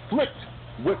not conflict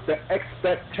with the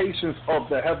expectations of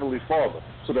the Heavenly Father.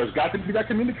 So there's got to be that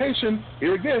communication,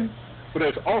 here again, but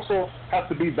there's also has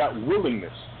to be that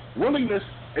willingness. Willingness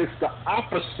is the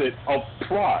opposite of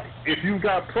pride. If you've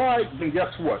got pride, then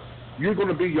guess what? You're going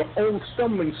to be your own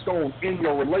stumbling stone in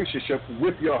your relationship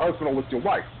with your husband or with your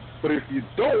wife. But if you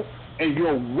don't, and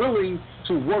you're willing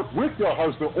to work with your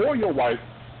husband or your wife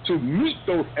to meet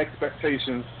those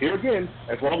expectations, here again,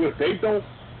 as long as they don't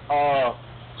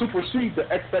supersede the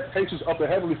expectations of the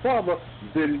Heavenly Father,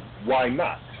 then why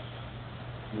not?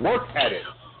 Work at it.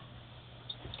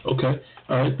 Okay.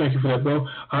 All right. Thank you for that, Bill.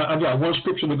 I've got one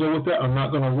scripture to go with that. I'm not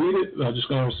going to read it. I'm just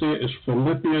going to say it. It's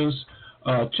Philippians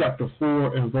chapter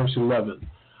 4 and verse 11.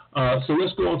 So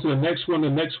let's go on to the next one. The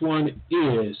next one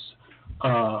is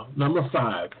number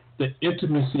 5. The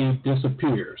intimacy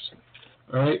disappears.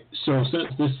 All right. So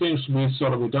since this seems to be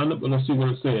sort of redundant, but let's see what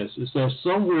it says. It says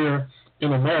somewhere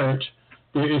in a marriage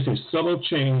there is a subtle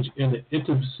change in the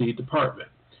intimacy department.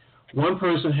 One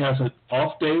person has an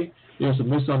off day, there's a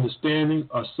misunderstanding,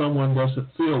 or someone doesn't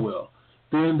feel well.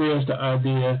 Then there's the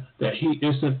idea that he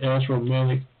isn't as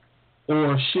romantic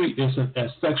or she isn't as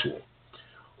sexual.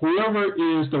 Whoever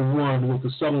is the one with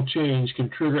the subtle change can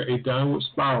trigger a downward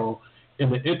spiral in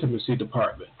the intimacy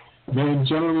department. Men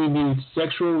generally need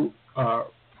sexual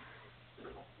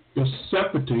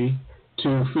receptivity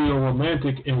to feel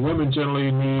romantic, and women generally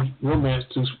need romance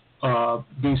to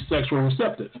be sexually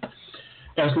receptive.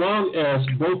 As long as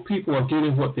both people are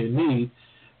getting what they need,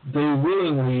 they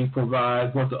willingly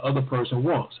provide what the other person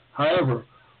wants. However,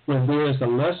 when there is a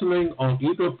lessening on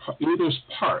either's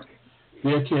part,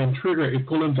 there can trigger a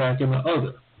pulling back in the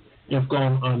other. If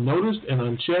gone unnoticed and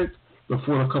unchecked,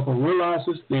 before the couple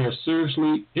realizes, they are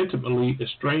seriously, intimately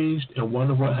estranged and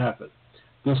wonder what happened.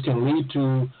 This can lead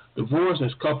to divorce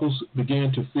as couples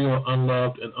begin to feel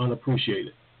unloved and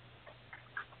unappreciated.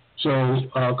 So,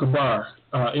 Kabar,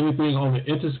 anything on the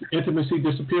intimacy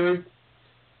disappearing?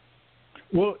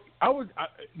 Well,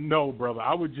 no, brother.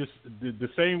 I would just the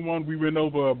same one we went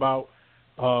over about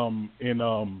in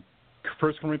 1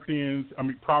 Corinthians.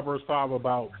 Proverbs 5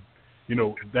 about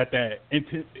that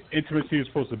intimacy is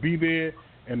supposed to be there,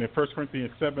 and in 1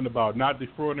 Corinthians 7 about not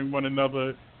defrauding one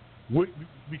another,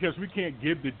 because we can't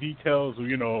give the details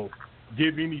or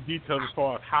give any details as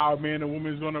far as how a man and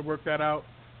woman is going to work that out.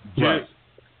 Right.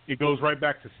 It goes right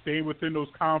back to staying within those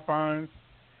confines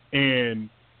and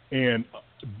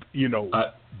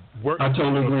work. I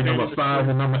totally agree. Number 5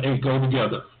 and number 8 go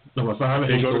together. Number 5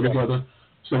 and 8 go together.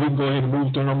 So we can go ahead and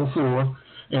move to number 4.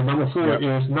 And number 4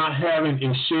 is not having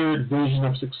a shared vision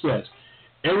of success.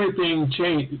 Everything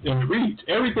changed, and reads,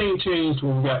 everything changed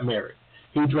when we got married.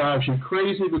 He drives you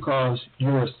crazy because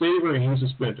you're a saver and he's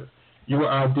a spender. Your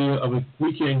idea of a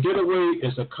weekend getaway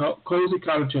is a cozy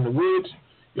cottage in the woods.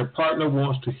 Your partner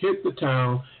wants to hit the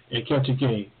town and catch a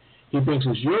game. He thinks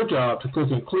it's your job to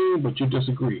cook and clean, but you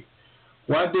disagree.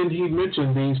 Why didn't he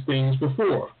mention these things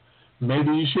before?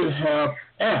 Maybe you should have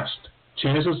asked.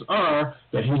 Chances are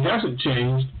that he hasn't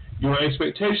changed. Your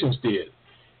expectations did.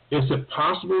 Is it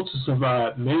possible to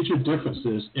survive major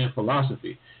differences in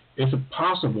philosophy? It's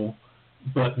possible,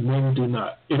 but many do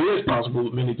not. It is possible,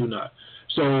 but many do not.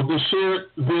 So the shared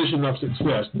vision of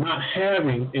success, not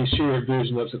having a shared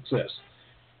vision of success,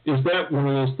 is that one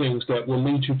of those things that will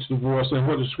lead you to divorce? And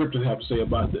what does Scripture have to say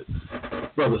about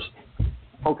that, brothers?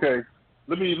 Okay,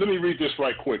 let me read this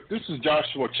right quick. This is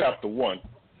Joshua chapter 1,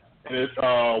 and it's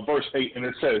verse 8, and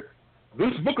it says,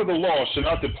 "This book of the law shall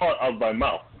not depart out of thy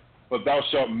mouth, but thou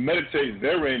shalt meditate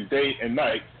therein day and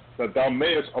night, that thou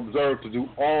mayest observe to do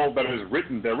all that is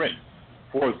written therein.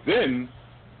 For then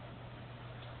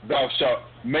thou shalt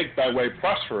make thy way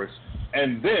prosperous,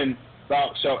 and then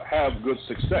thou shalt have good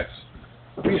success."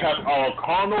 We have our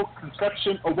carnal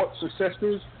conception of what success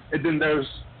is, and then there's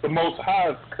the Most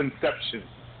High's conception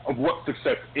of what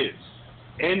success is.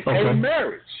 In a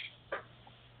marriage,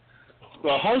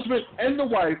 the husband and the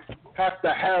wife have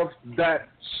to have that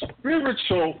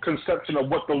spiritual conception of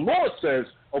what the Lord says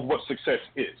of what success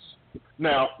is.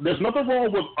 Now, there's nothing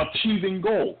wrong with achieving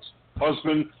goals.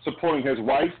 Husband supporting his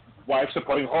wife, wife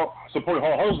supporting her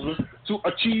husband to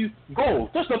achieve goals.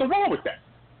 There's nothing wrong with that.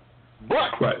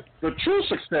 But the true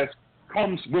success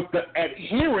comes with the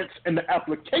adherence and the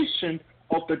application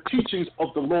of the teachings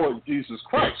of the Lord Jesus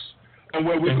Christ. And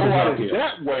when we go out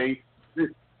that way,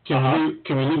 can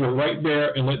we leave it right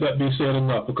there and let that be said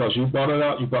enough? Because you brought it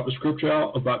out, you brought the Scripture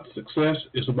out about the success.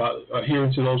 It's about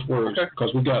adhering to those words.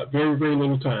 Because we got very, very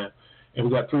little time, and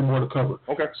we got 3 more to cover.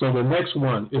 So the next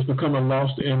one is becoming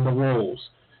lost in the roles.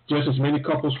 Just as many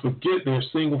couples forget their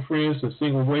single friends and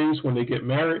single ways when they get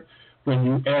married, when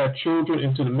you add children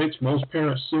into the mix, most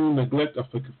parents soon neglect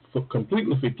or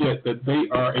completely forget that they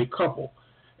are a couple.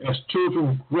 As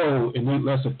children grow and need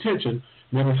less attention,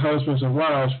 many husbands and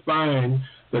wives find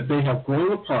that they have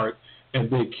grown apart and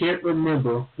they can't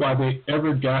remember why they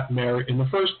ever got married in the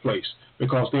first place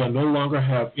because they no longer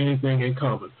have anything in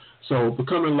common. So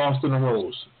becoming lost in the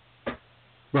roles,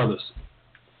 brothers.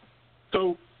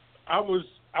 So I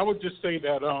would just say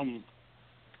that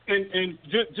and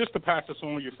just to pass this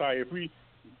on, Josiah, if we,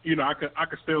 I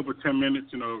could stay over 10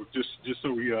 minutes, just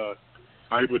so we are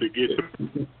able to get.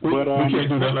 We can't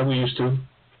do that like we used to.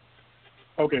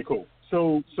 Okay, cool.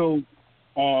 So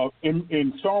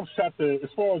in Psalms chapter, as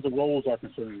far as the roles are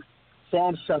concerned,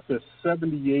 Psalms chapter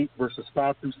 78 verses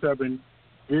 5 through 7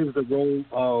 is the role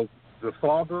of the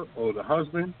father or the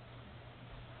husband.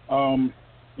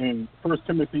 In 1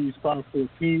 Timothy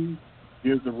 5:14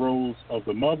 is the roles of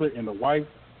the mother and the wife.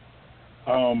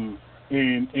 And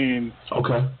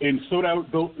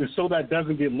so that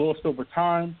doesn't get lost over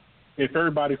time, if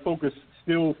everybody focus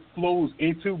still flows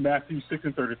into Matthew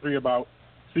 6:33 about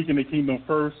seeking the kingdom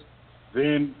first,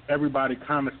 then everybody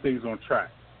kind of stays on track.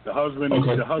 The husband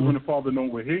and father know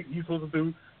what he's supposed to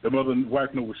do. The mother and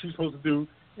wife know what she's supposed to do,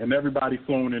 and everybody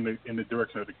flowing in the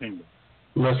direction of the kingdom.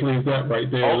 Let's leave that right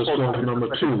there. Let's go to number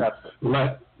 2.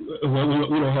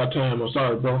 We don't have time. I'm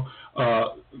sorry, bro.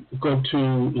 Go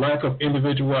to lack of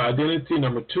individual identity.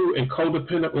 Number 2, a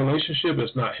codependent relationship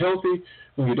is not healthy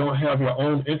when you don't have your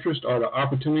own interest or the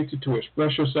opportunity to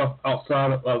express yourself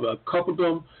outside of a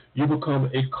coupledom. You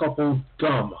become a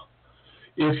coupledom.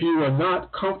 If you are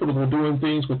not comfortable doing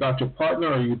things without your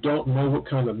partner, or you don't know what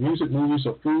kind of music, movies,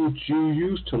 or foods you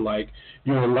used to like,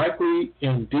 you are likely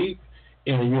in deep,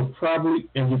 and you probably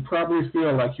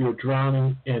feel like you're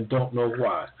drowning and don't know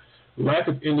why. Lack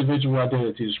of individual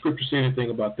identity. The scripture say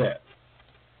anything about that?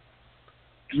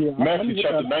 Yeah, Matthew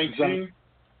chapter 19.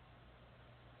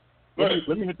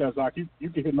 Let me hit that, Zach. You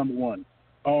can hit number 1.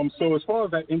 So as far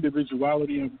as that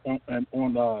individuality and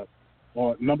on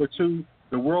number 2,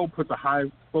 the world puts a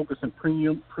high focus and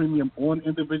premium on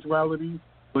individuality,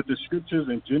 but the scriptures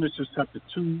in Genesis chapter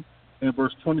 2 and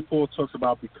verse 24 talks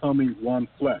about becoming one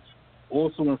flesh.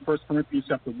 Also in 1 Corinthians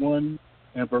chapter 1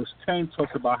 and verse 10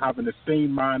 talks about having the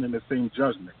same mind and the same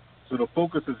judgment. So the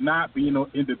focus is not being an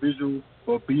individual,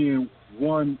 but being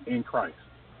one in Christ.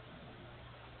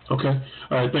 Okay.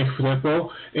 All right. Thank you for that, bro.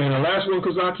 And the last one,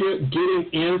 Kazakia, getting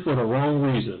in for the wrong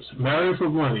reasons. Marrying for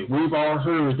money. We've all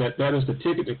heard that is the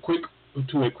ticket to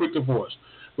a quick divorce.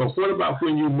 But what about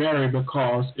when you marry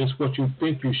because it's what you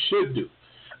think you should do?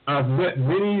 I've met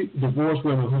many divorced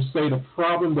women who say the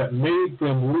problem that made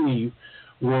them leave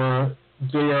were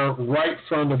there right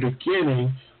from the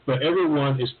beginning, but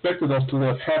everyone expected us to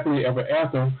live happily ever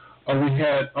after, or we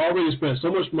had already spent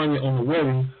so much money on the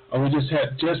wedding, or we just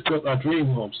built our dream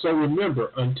home. So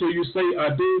remember, until you say I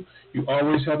do, you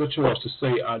always have a choice to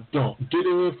say I don't.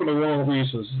 Getting in for the wrong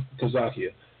reasons,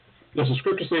 Kazakia. Does the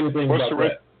scripture say anything about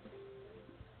that?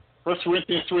 1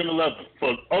 Corinthians 3:11.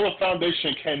 For other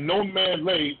foundation can no man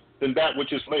lay than that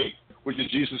which is laid, which is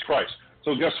Jesus Christ.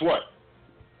 So guess what?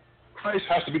 Christ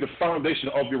has to be the foundation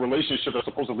of your relationship that's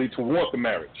supposed to lead toward the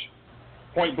marriage.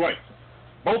 Point blank.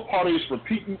 Both parties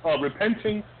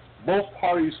repenting, both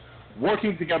parties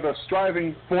working together,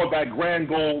 striving for that grand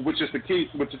goal, which is the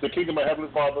kingdom of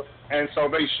Heavenly Father and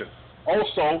salvation.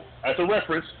 Also, as a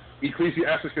reference,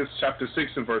 Ecclesiastes chapter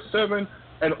 6 and verse 7,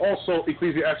 and also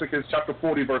Ecclesiastes chapter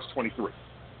 40, verse 23.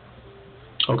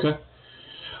 Okay.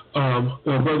 Well,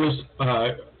 brothers,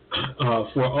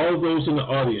 for all those in the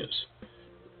audience,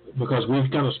 because we've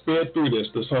kind of sped through this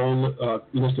whole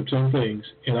list of 10 things,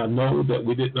 and I know that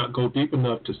we did not go deep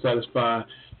enough to satisfy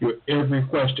your every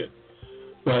question.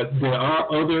 But there are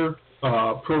other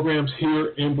programs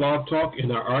here in Blog Talk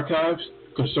in our archives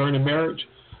concerning marriage.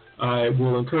 I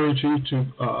will encourage you to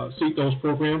seek those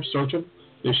programs, search them.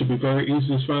 They should be very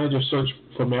easy to find. Just search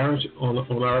for marriage on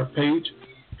our page,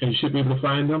 and you should be able to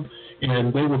find them.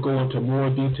 And they will go into more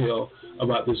detail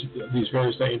about these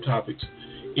very same topics.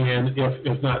 And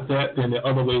if not that, then there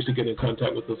are other ways to get in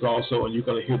contact with us also, and you're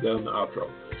going to hear that in the outro.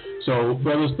 So,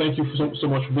 brothers, thank you so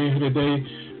much for being here today.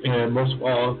 And most of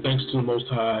all, thanks to the Most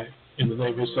High, in the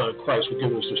name of His Son, Christ, for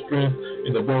giving us the strength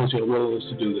and the ability and willingness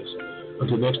to do this.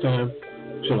 Until next time,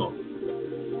 shalom.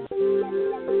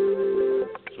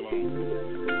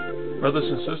 Brothers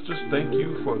and sisters, thank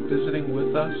you for visiting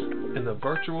with us in the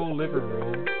virtual living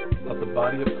room of the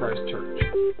Body of Christ Church.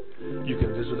 You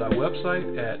can visit our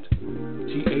website at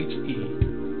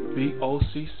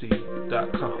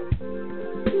thebocc.com,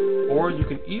 or you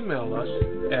can email us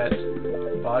at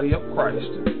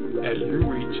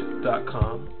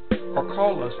bodyofchrist@ureach.com, or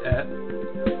call us at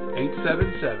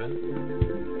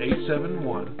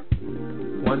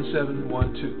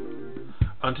 877-871-1712.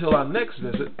 Until our next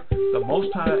visit, the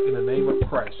Most High, in the name of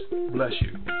Christ, bless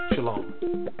you. Shalom.